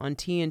loop on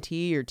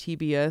TNT or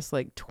TBS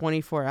like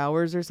 24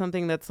 hours or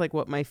something. That's like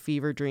what my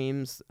fever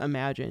dreams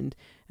imagined.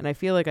 And I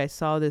feel like I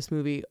saw this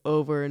movie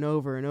over and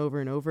over and over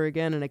and over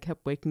again, and I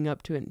kept waking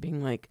up to it and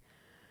being like,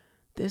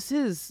 this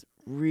is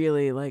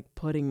really like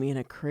putting me in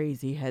a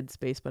crazy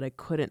headspace, but I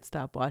couldn't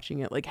stop watching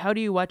it. Like, how do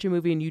you watch a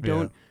movie and you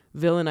don't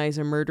villainize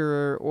a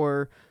murderer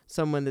or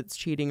someone that's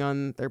cheating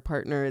on their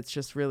partner? It's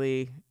just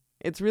really...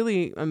 It's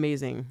really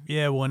amazing.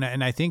 Yeah, well,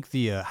 and I think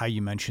the how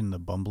you mentioned the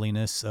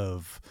bumbliness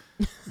of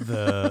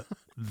the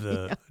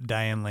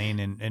Diane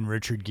Lane and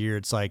Richard Gere,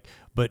 it's like,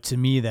 but to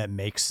me that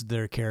makes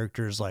their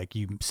characters like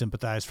you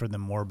sympathize for them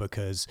more,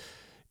 because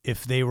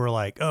if they were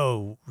like,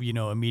 oh, you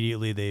know,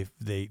 immediately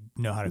they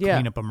know how to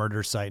clean up a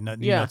murder site,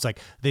 you know, it's like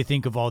they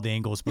think of all the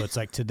angles, but it's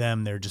like to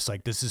them they're just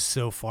like, this is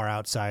so far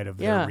outside of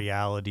their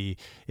reality.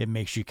 It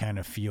makes you kind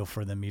of feel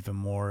for them even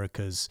more,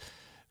 because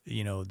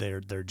you know,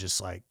 they're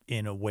just like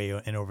in a way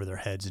and over their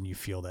heads, and you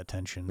feel that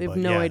tension. They have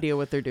no idea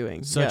what they're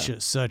doing. Such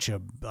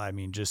a, I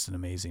mean, just an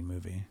amazing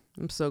movie.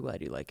 I'm so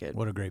glad you like it.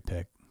 What a great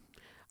pick.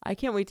 I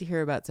can't wait to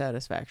hear about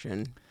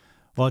Satisfaction.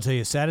 Well, I'll tell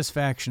you,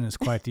 Satisfaction is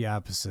quite the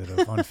opposite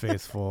of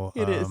Unfaithful.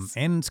 It is.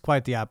 And it's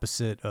quite the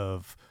opposite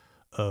of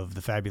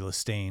The Fabulous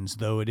Stains,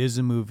 though it is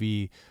a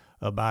movie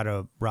about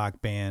a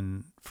rock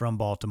band from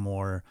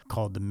Baltimore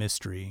called The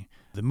Mystery.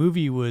 The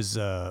movie was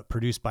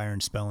produced by Aaron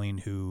Spelling,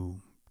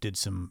 who did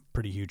some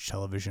pretty huge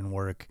television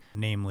work,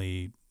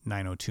 namely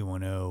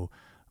 90210.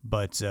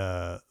 But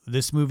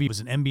this movie was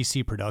an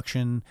NBC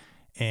production,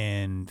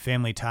 and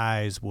Family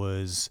Ties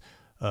was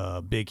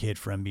a big hit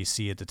for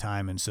NBC at the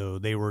time. And so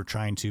they were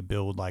trying to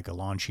build like a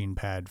launching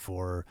pad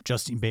for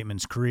Justine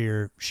Bateman's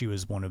career. She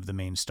was one of the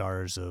main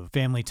stars of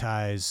Family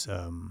Ties.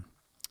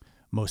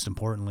 Most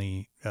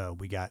importantly,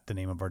 we got the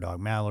name of our dog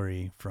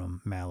Mallory from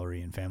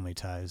Mallory and Family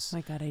Ties. My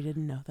God, I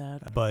didn't know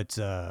that. But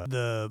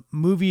the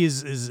movie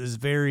is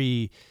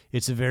very,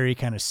 it's a very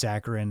kind of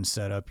saccharine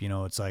setup. You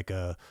know, it's like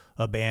a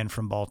band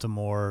from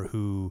Baltimore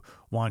who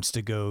wants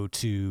to go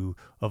to,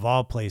 of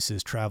all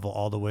places, travel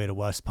all the way to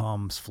West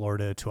Palms,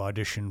 Florida to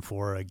audition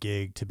for a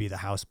gig to be the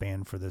house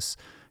band for this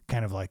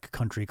kind of like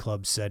country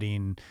club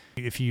setting.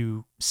 If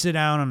you sit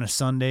down on a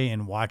Sunday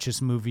and watch this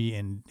movie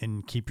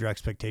and keep your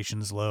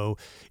expectations low,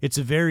 it's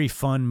a very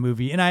fun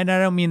movie. And I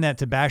don't mean that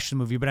to bash the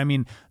movie, but I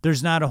mean,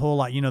 there's not a whole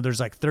lot, you know, there's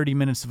like 30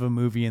 minutes of a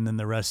movie, and then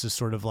the rest is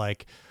sort of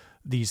like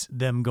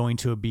them going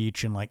to a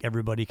beach and like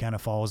everybody kind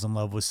of falls in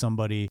love with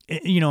somebody,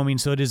 you know what I mean?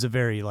 So it is a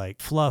very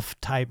like fluff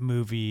type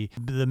movie.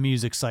 The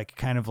music's like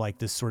kind of like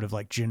this sort of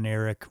like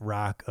generic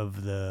rock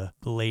of the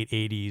late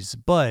 80s.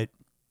 But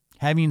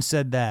having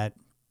said that,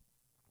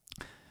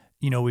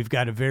 you know, we've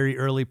got a very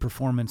early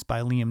performance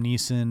by Liam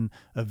Neeson,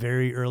 a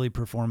very early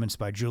performance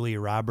by Julia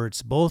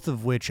Roberts, both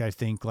of which I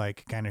think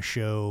like kind of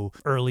show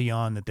early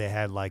on that they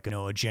had like, you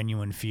know, a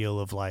genuine feel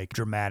of like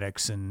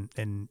dramatics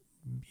and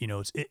you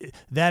know,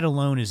 that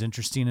alone is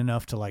interesting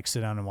enough to like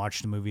sit down and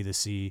watch the movie to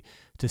see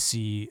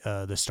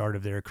the start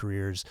of their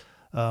careers.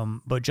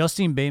 But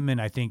Justine Bateman,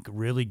 I think,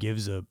 really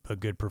gives a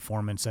good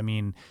performance. I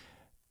mean,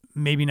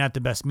 maybe not the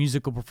best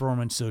musical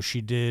performance. So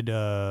she did,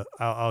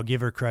 I'll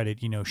give her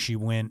credit. You know, she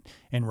went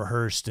and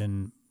rehearsed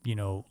and, you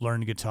know,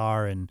 learned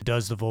guitar and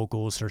does the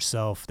vocals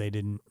herself. They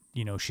didn't,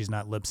 you know, she's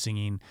not lip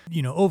singing.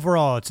 You know,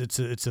 overall,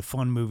 it's a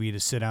fun movie to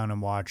sit down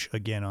and watch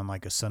again on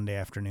like a Sunday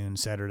afternoon,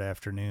 Saturday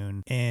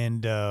afternoon.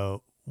 And,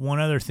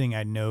 one other thing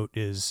I'd note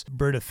is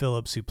Britta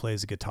Phillips, who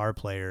plays a guitar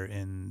player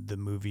in the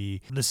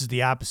movie. This is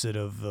the opposite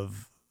of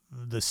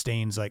the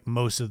Stains. Like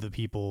most of the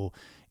people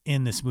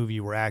in this movie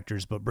were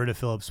actors, but Britta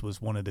Phillips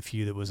was one of the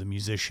few that was a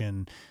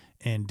musician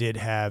and did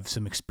have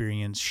some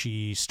experience.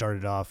 She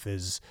started off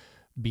as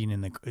being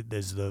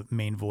as the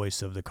main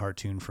voice of the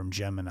cartoon from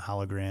Jem and the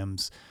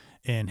Holograms,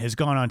 and has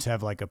gone on to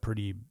have like a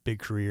pretty big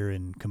career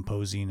in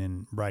composing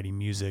and writing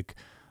music.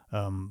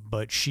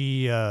 But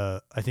she,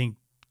 I think,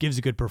 gives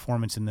a good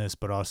performance in this,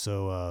 but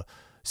also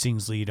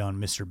sings lead on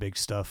Mr. Big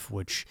Stuff,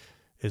 which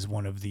is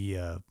one of the,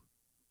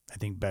 I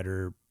think,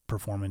 better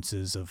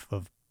performances of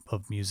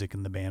music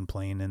and the band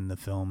playing in the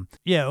film.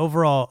 Yeah,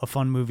 overall, a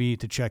fun movie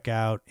to check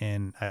out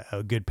and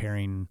a good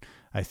pairing,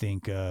 I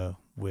think,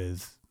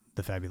 with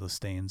The Fabulous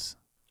Stains.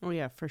 Oh,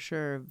 yeah, for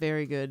sure.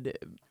 Very good,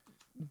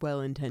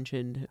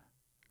 well-intentioned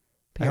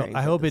pairing.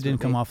 I hope it didn't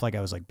come off like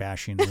I was like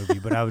bashing the movie,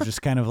 but I was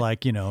just kind of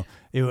like, you know,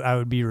 I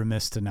would be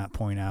remiss to not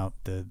point out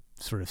the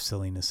sort of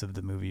silliness of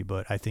the movie,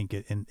 but I think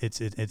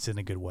it's in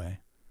a good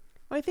way.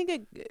 I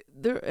think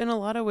there, in a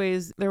lot of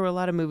ways, there were a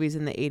lot of movies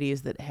in the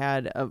 80s that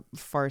had a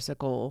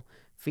farcical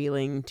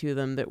feeling to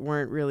them that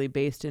weren't really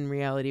based in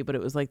reality, but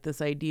it was like this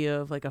idea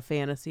of like a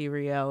fantasy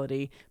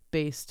reality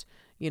based,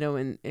 you know,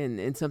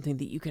 in something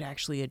that you could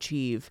actually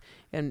achieve.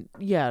 And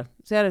yeah,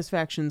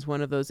 Satisfaction's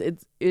one of those.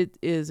 It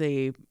is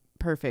a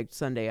perfect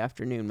Sunday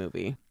afternoon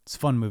movie. It's a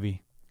fun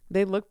movie.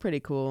 They look pretty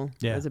cool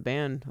as a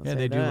band. Yeah,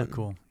 they do look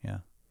cool. Yeah.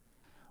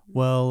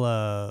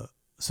 Well,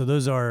 so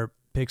those are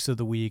picks of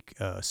the week,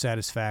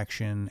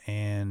 Satisfaction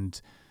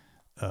and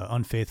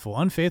Unfaithful.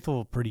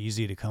 Unfaithful, pretty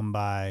easy to come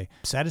by.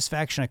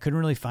 Satisfaction, I couldn't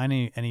really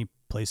find any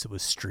place that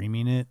was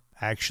streaming it.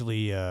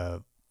 Actually,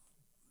 the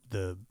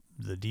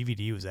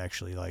DVD was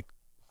actually like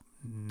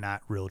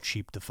not real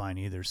cheap to find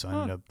either, so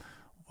I ended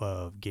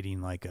up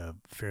getting like a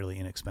fairly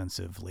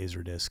inexpensive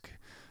Laserdisc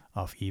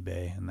off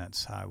eBay, and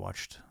that's how I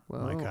watched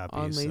my copies.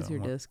 On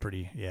Laserdisc.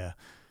 Pretty, yeah.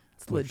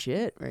 It's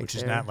legit, right? Which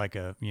there. is not like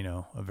a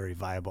very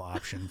viable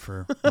option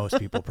for most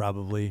people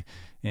probably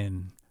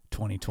in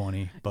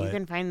 2020. But you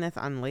can find this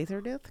on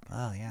Laserdisc.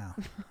 Oh yeah.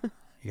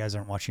 You guys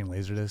aren't watching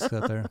Laserdisc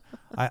out there?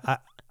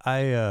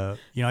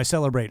 I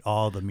celebrate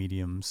all the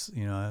mediums.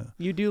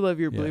 You do love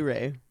your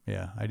Blu-ray.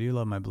 Yeah, I do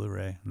love my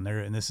Blu-ray,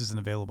 and this isn't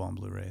available on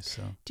Blu-ray.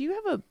 So. Do you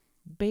have a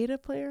beta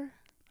player?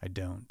 I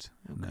don't.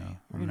 Okay.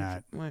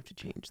 No, We'll have to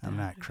change that. I'm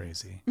not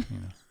crazy.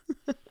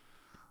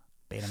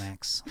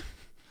 Betamax.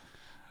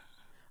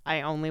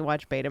 I only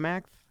watch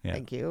Betamax. Yeah.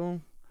 Thank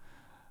you.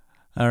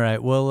 All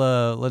right.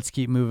 Well, let's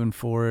keep moving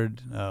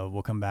forward.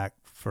 We'll come back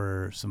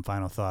for some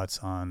final thoughts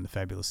on the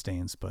Fabulous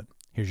Stains, but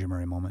here's your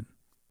Murray moment.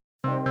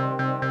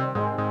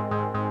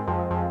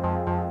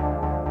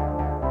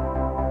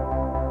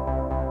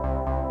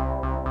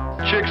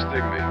 Chicks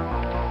dig me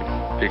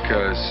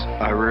because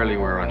I rarely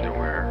wear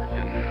underwear,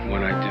 and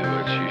when I do,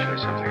 it's usually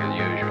something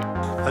unusual.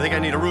 I think I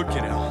need a root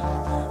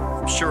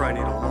canal. I'm sure I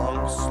need a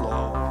long,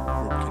 slow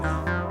root canal.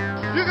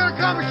 You're gonna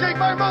come and shake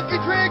my monkey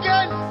tree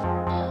again?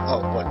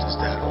 Oh, what does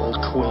that old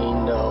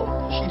queen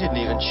know? She didn't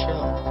even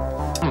show.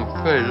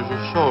 Hey, this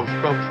is so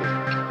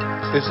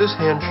scrumptious. Is this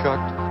hand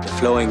shucked? The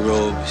flowing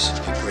robes,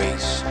 the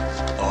grace,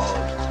 all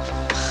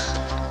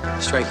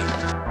striking.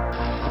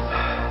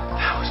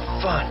 That was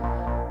fun.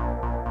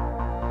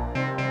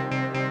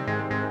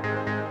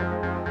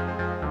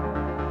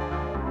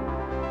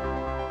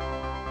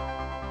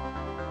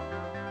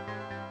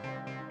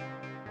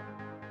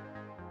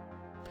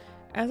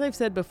 As I've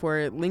said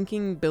before,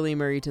 linking Billy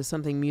Murray to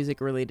something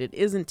music-related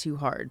isn't too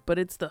hard, but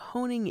it's the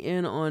honing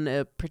in on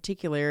a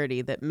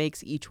particularity that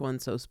makes each one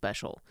so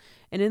special.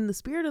 And in the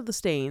spirit of the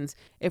Stains,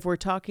 if we're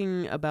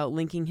talking about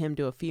linking him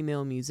to a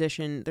female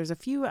musician, there's a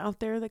few out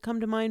there that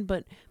come to mind,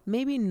 but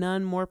maybe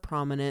none more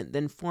prominent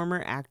than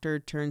former actor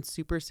turned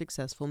super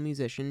successful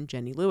musician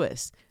Jenny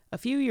Lewis. A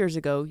few years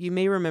ago, you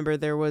may remember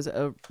there was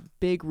a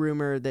big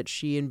rumor that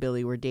she and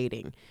Billy were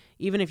dating.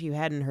 Even if you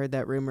hadn't heard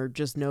that rumor,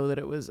 just know that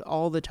it was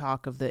all the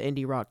talk of the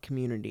indie rock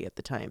community at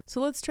the time. So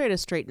let's try to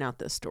straighten out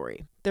this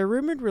story. Their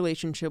rumored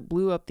relationship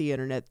blew up the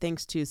internet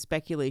thanks to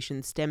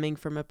speculation stemming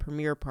from a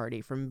premiere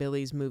party from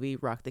Billy's movie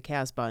Rock the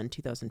Casbah in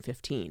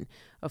 2015.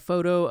 A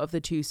photo of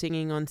the two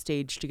singing on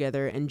stage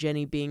together and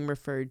Jenny being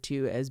referred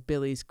to as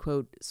Billy's,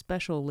 quote,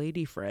 special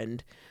lady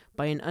friend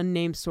by an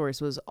unnamed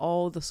source was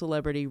all the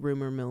celebrity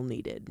rumor mill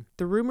needed.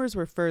 The rumors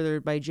were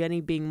furthered by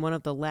Jenny being one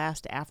of the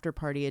last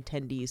after-party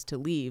attendees to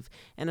leave,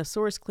 and a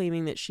source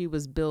claiming that she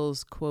was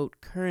Bill's, quote,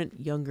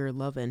 current younger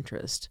love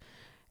interest.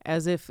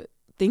 As if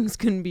things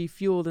couldn't be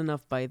fueled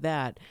enough by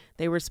that,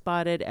 they were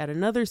spotted at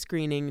another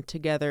screening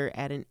together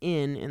at an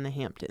inn in the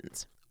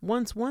Hamptons.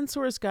 Once one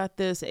source got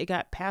this, it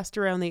got passed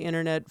around the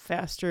internet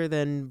faster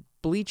than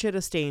bleach at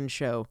a Stains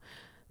show.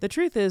 The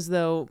truth is,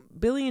 though,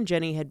 Billy and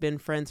Jenny had been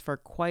friends for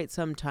quite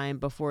some time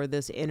before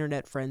this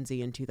internet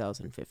frenzy in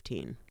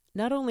 2015.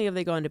 Not only have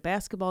they gone to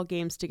basketball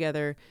games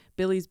together,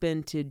 Billy's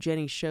been to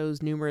Jenny's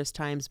shows numerous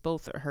times,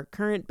 both her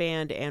current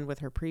band and with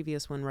her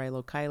previous one,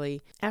 Rilo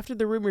Kiley. After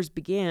the rumors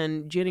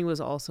began, Jenny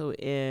was also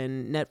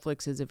in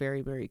Netflix's A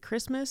Very Merry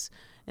Christmas,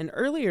 and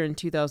earlier in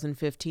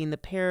 2015, the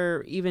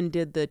pair even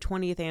did the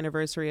 20th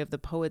anniversary of the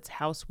Poets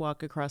House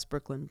Walk across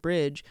Brooklyn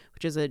Bridge,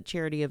 which is a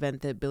charity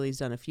event that Billy's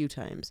done a few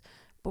times.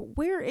 But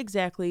where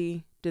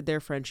exactly did their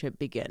friendship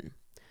begin?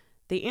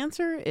 The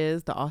answer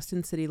is the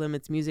Austin City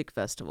Limits Music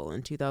Festival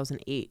in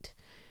 2008.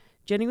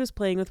 Jenny was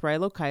playing with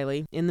Rilo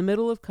Kiley in the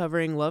middle of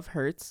covering Love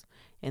Hurts,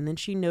 and then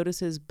she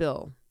notices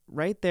Bill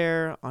right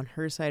there on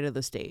her side of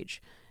the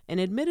stage. And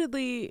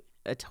admittedly,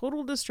 a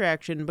total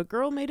distraction, but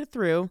girl made it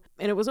through,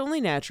 and it was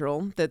only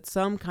natural that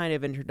some kind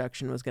of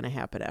introduction was going to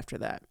happen after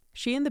that.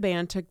 She and the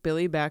band took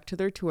Billy back to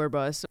their tour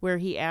bus, where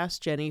he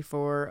asked Jenny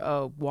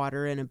for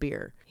water and a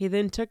beer. He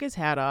then took his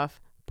hat off,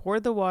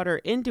 poured the water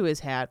into his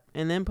hat,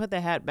 and then put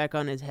the hat back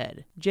on his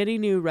head. Jenny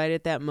knew right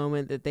at that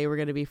moment that they were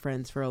going to be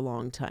friends for a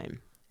long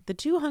time. The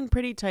two hung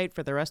pretty tight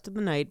for the rest of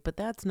the night, but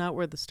that's not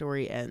where the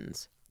story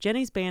ends.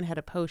 Jenny's band had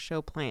a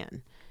post-show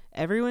plan.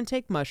 Everyone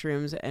take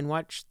mushrooms and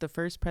watch the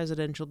first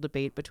presidential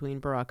debate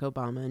between Barack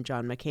Obama and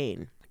John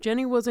McCain.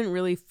 Jenny wasn't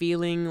really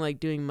feeling like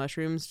doing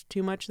mushrooms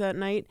too much that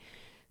night,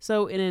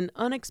 so in an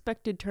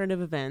unexpected turn of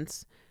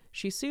events,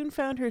 she soon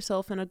found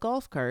herself in a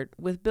golf cart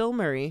with Bill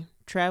Murray,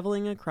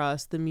 traveling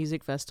across the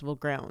music festival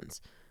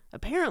grounds.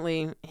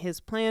 Apparently,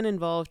 his plan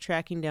involved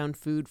tracking down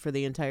food for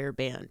the entire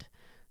band.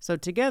 So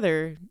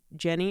together,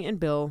 Jenny and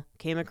Bill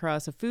came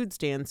across a food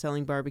stand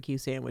selling barbecue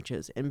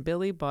sandwiches, and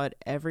Billy bought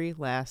every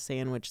last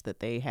sandwich that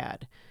they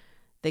had.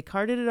 They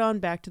carted it on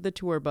back to the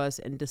tour bus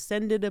and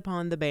descended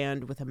upon the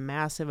band with a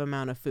massive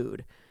amount of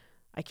food.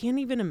 I can't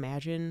even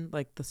imagine,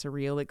 the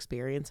surreal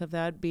experience of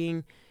that,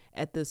 being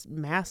at this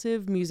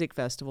massive music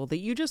festival that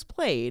you just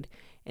played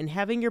and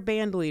having your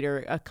band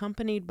leader,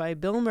 accompanied by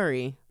Bill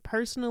Murray,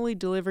 personally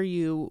deliver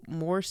you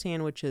more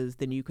sandwiches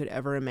than you could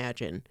ever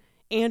imagine.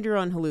 And you're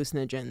on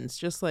hallucinogens.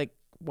 Just like,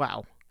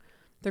 wow.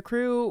 The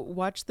crew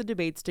watched the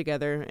debates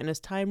together, and as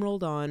time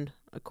rolled on,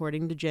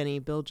 according to Jenny,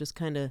 Bill just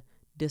kind of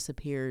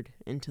disappeared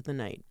into the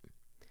night.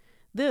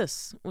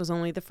 This was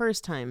only the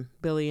first time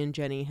Billy and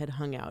Jenny had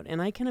hung out,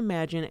 and I can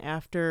imagine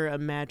after a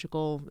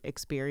magical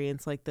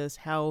experience like this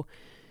how,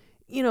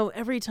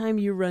 every time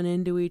you run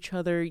into each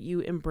other, you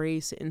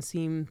embrace and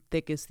seem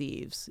thick as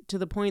thieves, to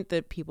the point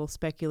that people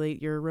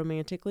speculate you're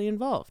romantically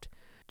involved.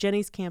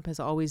 Jenny's camp has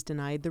always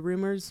denied the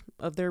rumors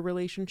of their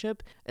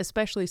relationship,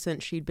 especially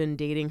since she'd been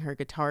dating her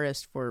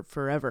guitarist for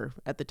forever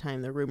at the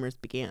time the rumors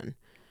began.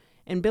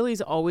 And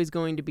Billy's always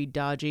going to be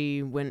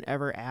dodgy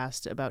whenever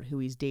asked about who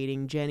he's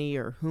dating, Jenny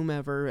or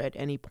whomever, at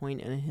any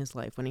point in his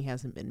life when he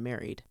hasn't been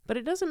married. But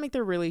it doesn't make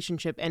their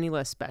relationship any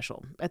less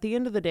special. At the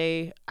end of the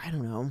day, I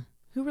don't know.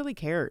 Who really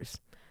cares?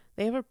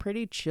 They have a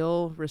pretty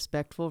chill,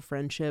 respectful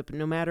friendship,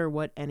 no matter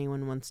what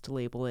anyone wants to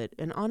label it.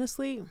 And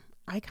honestly,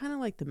 I kind of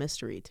like the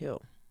mystery, too.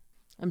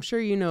 I'm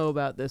sure you know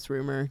about this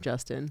rumor,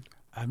 Justin.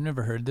 I've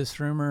never heard this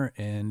rumor,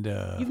 and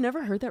you've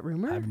never heard that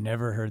rumor? I've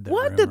never heard that.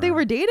 What? Rumor. That they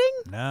were dating?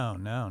 No,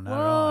 not Whoa, at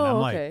all. And I'm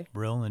okay. like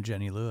real into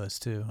Jenny Lewis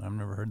too. I've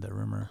never heard that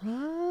rumor.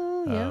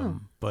 Oh yeah.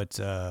 But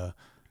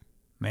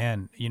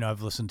man,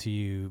 I've listened to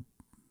you,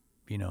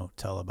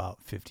 tell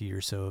about 50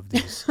 or so of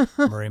these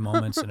Murray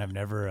moments, and I've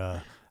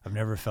never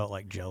felt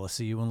like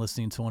jealousy when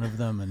listening to one of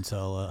them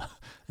until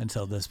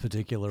this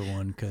particular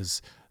one,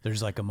 because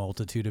there's like a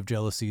multitude of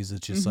jealousies.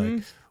 It's just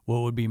like,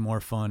 what would be more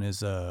fun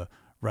is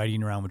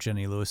riding around with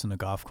Jenny Lewis in the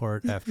golf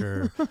cart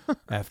after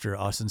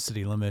Austin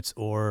City Limits,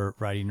 or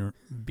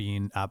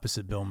being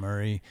opposite Bill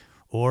Murray,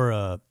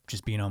 or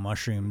just being on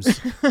mushrooms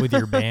with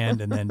your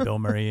band, and then Bill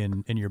Murray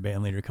and your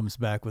band leader comes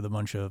back with a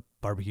bunch of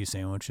barbecue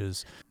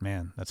sandwiches.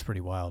 Man, that's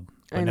pretty wild.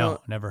 But I know.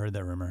 No, never heard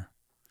that rumor.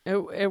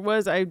 It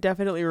was. I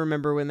definitely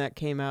remember when that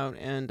came out,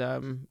 and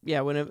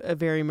when a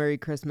Very Merry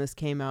Christmas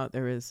came out,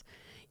 there was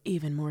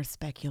even more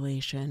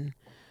speculation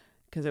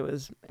because it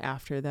was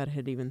after that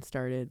had even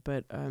started.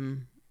 But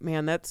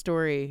man, that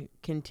story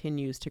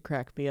continues to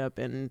crack me up,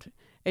 and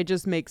it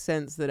just makes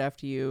sense that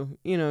after you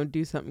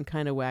do something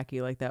kind of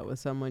wacky like that with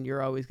someone,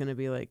 you're always going to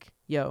be like,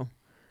 yo,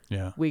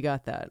 yeah, we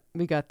got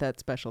that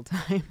special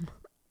time.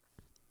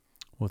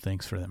 Well,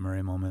 thanks for that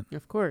Murray moment.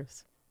 Of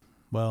course.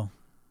 Well,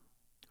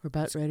 we're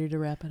about ready to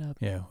wrap it up.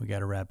 Yeah, we got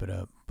to wrap it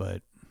up,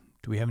 but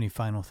do we have any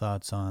final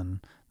thoughts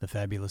on the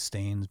Fabulous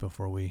Stains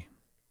before we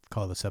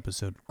call this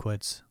episode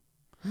quits?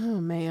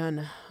 Oh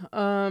man.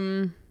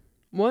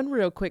 One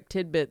real quick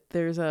tidbit.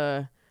 There's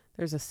a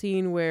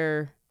scene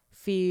where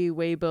Fee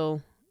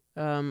Waybill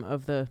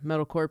of the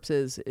Metal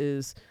Corpses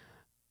is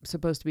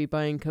supposed to be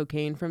buying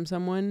cocaine from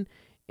someone,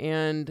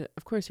 and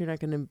of course you're not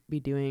going to be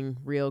doing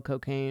real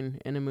cocaine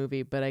in a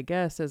movie, but I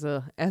guess as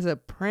a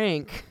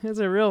prank, as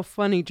a real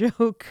funny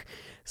joke,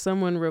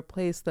 someone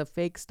replaced the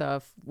fake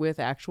stuff with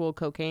actual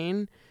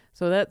cocaine.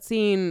 So that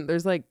scene,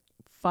 there's like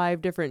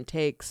 5 different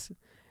takes,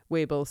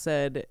 Waybill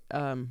said,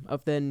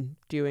 of them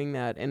doing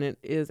that, and it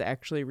is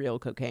actually real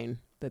cocaine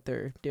that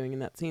they're doing in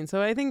that scene.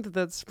 So I think that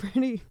that's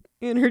pretty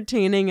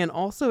entertaining and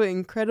also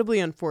incredibly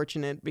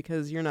unfortunate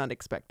because you're not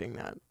expecting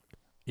that.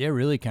 Yeah,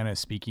 really kind of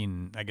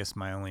speaking, I guess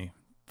my only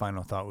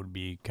final thought would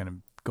be kind of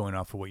going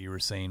off of what you were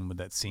saying with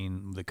that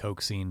scene, the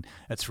coke scene.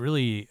 That's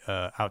really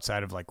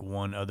outside of like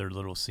one other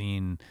little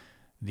scene,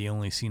 the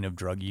only scene of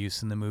drug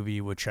use in the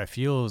movie, which I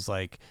feel is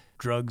like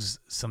drugs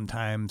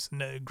sometimes,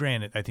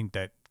 granted, I think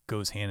that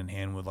goes hand in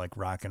hand with like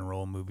rock and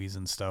roll movies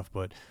and stuff,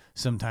 but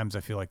sometimes I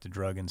feel like the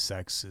drug and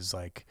sex is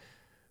like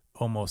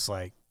almost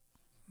like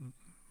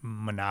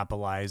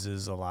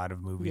monopolizes a lot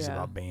of movies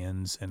about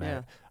bands.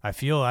 And I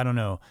feel, I don't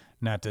know,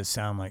 not to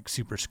sound like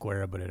super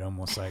square, but it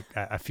almost like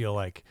I feel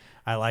like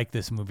I like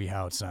this movie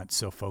how it's not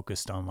so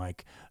focused on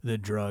like the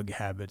drug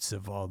habits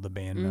of all the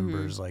band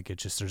members. Like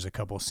it's just, there's a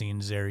couple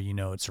scenes there,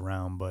 it's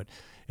around, but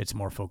it's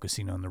more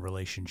focusing on the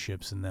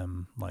relationships and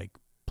them like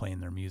playing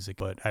their music.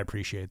 But I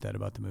appreciate that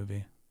about the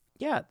movie.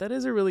 Yeah, that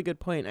is a really good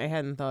point I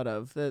hadn't thought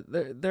of.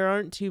 There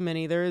aren't too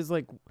many. There is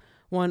like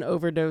one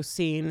overdose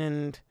scene,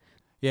 and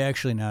yeah,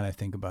 actually, now that I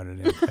think about it,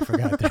 I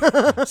forgot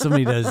that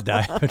somebody does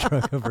die of a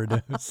drug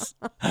overdose.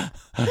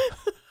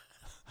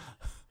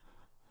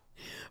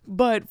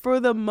 But for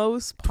the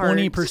most part,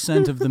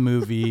 20% of the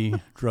movie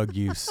drug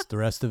use. The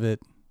rest of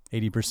it,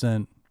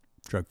 80%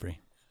 drug free.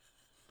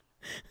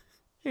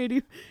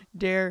 80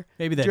 dare.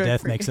 Maybe that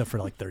death makes up for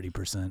like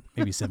 30%,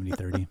 maybe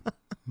 70-30.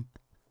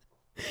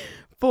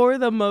 For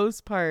the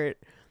most part,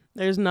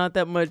 there's not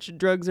that much.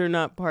 Drugs are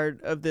not part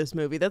of this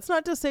movie. That's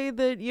not to say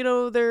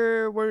that,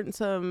 there weren't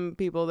some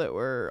people that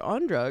were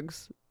on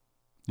drugs.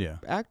 Yeah.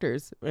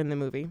 Actors in the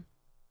movie.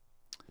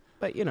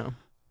 But,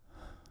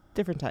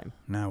 different time.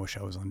 Now I wish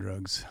I was on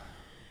drugs.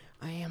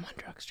 I am on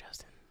drugs,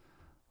 Justin.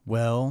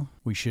 Well,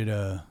 we should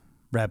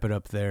wrap it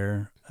up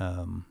there.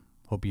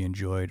 Hope you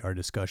enjoyed our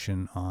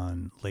discussion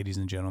on Ladies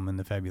and Gentlemen,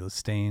 The Fabulous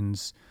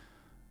Stains.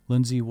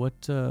 Lindsay, what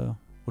do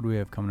we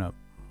have coming up?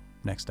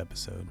 next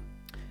episode?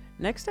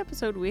 Next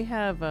episode, we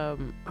have a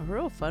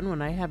real fun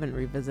one I haven't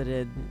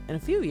revisited in a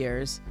few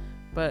years,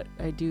 but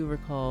I do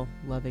recall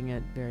loving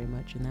it very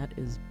much, and that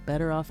is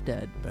Better Off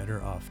Dead.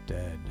 Better Off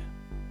Dead.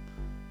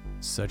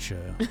 Such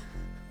a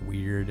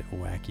weird,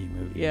 wacky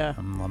movie. Yeah.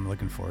 I'm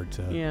looking forward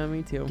to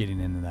me too. getting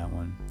into that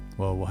one.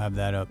 Well, we'll have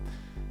that up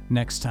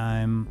next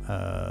time.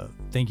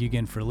 Thank you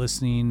again for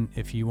listening.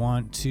 If you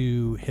want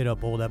to hit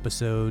up old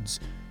episodes,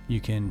 you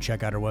can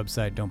check out our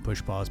website,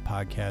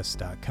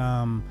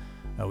 don'tpushpausepodcast.com.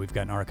 We've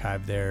got an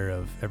archive there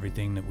of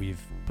everything that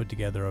we've put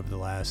together over the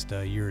last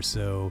year or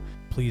so.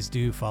 Please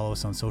do follow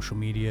us on social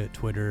media,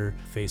 Twitter,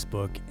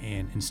 Facebook,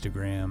 and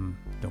Instagram,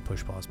 Don't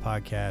Push Pause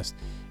Podcast.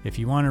 If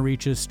you want to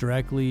reach us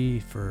directly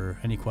for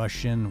any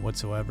question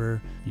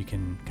whatsoever, you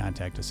can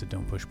contact us at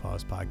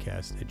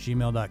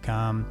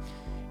don'tpushpausepodcast@gmail.com.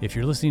 If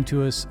you're listening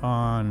to us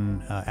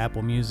on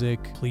Apple Music,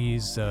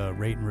 please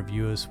rate and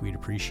review us. We'd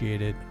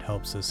appreciate it. It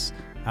helps us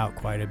out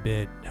quite a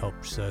bit,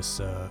 helps us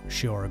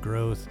show our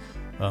growth.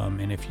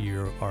 And if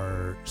you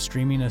are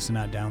streaming us and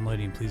not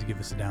downloading, please give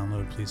us a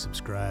download. Please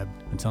subscribe.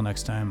 Until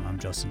next time, I'm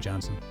Justin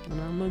Johnson.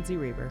 And I'm Lindsay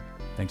Reber.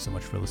 Thanks so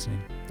much for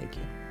listening. Thank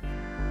you.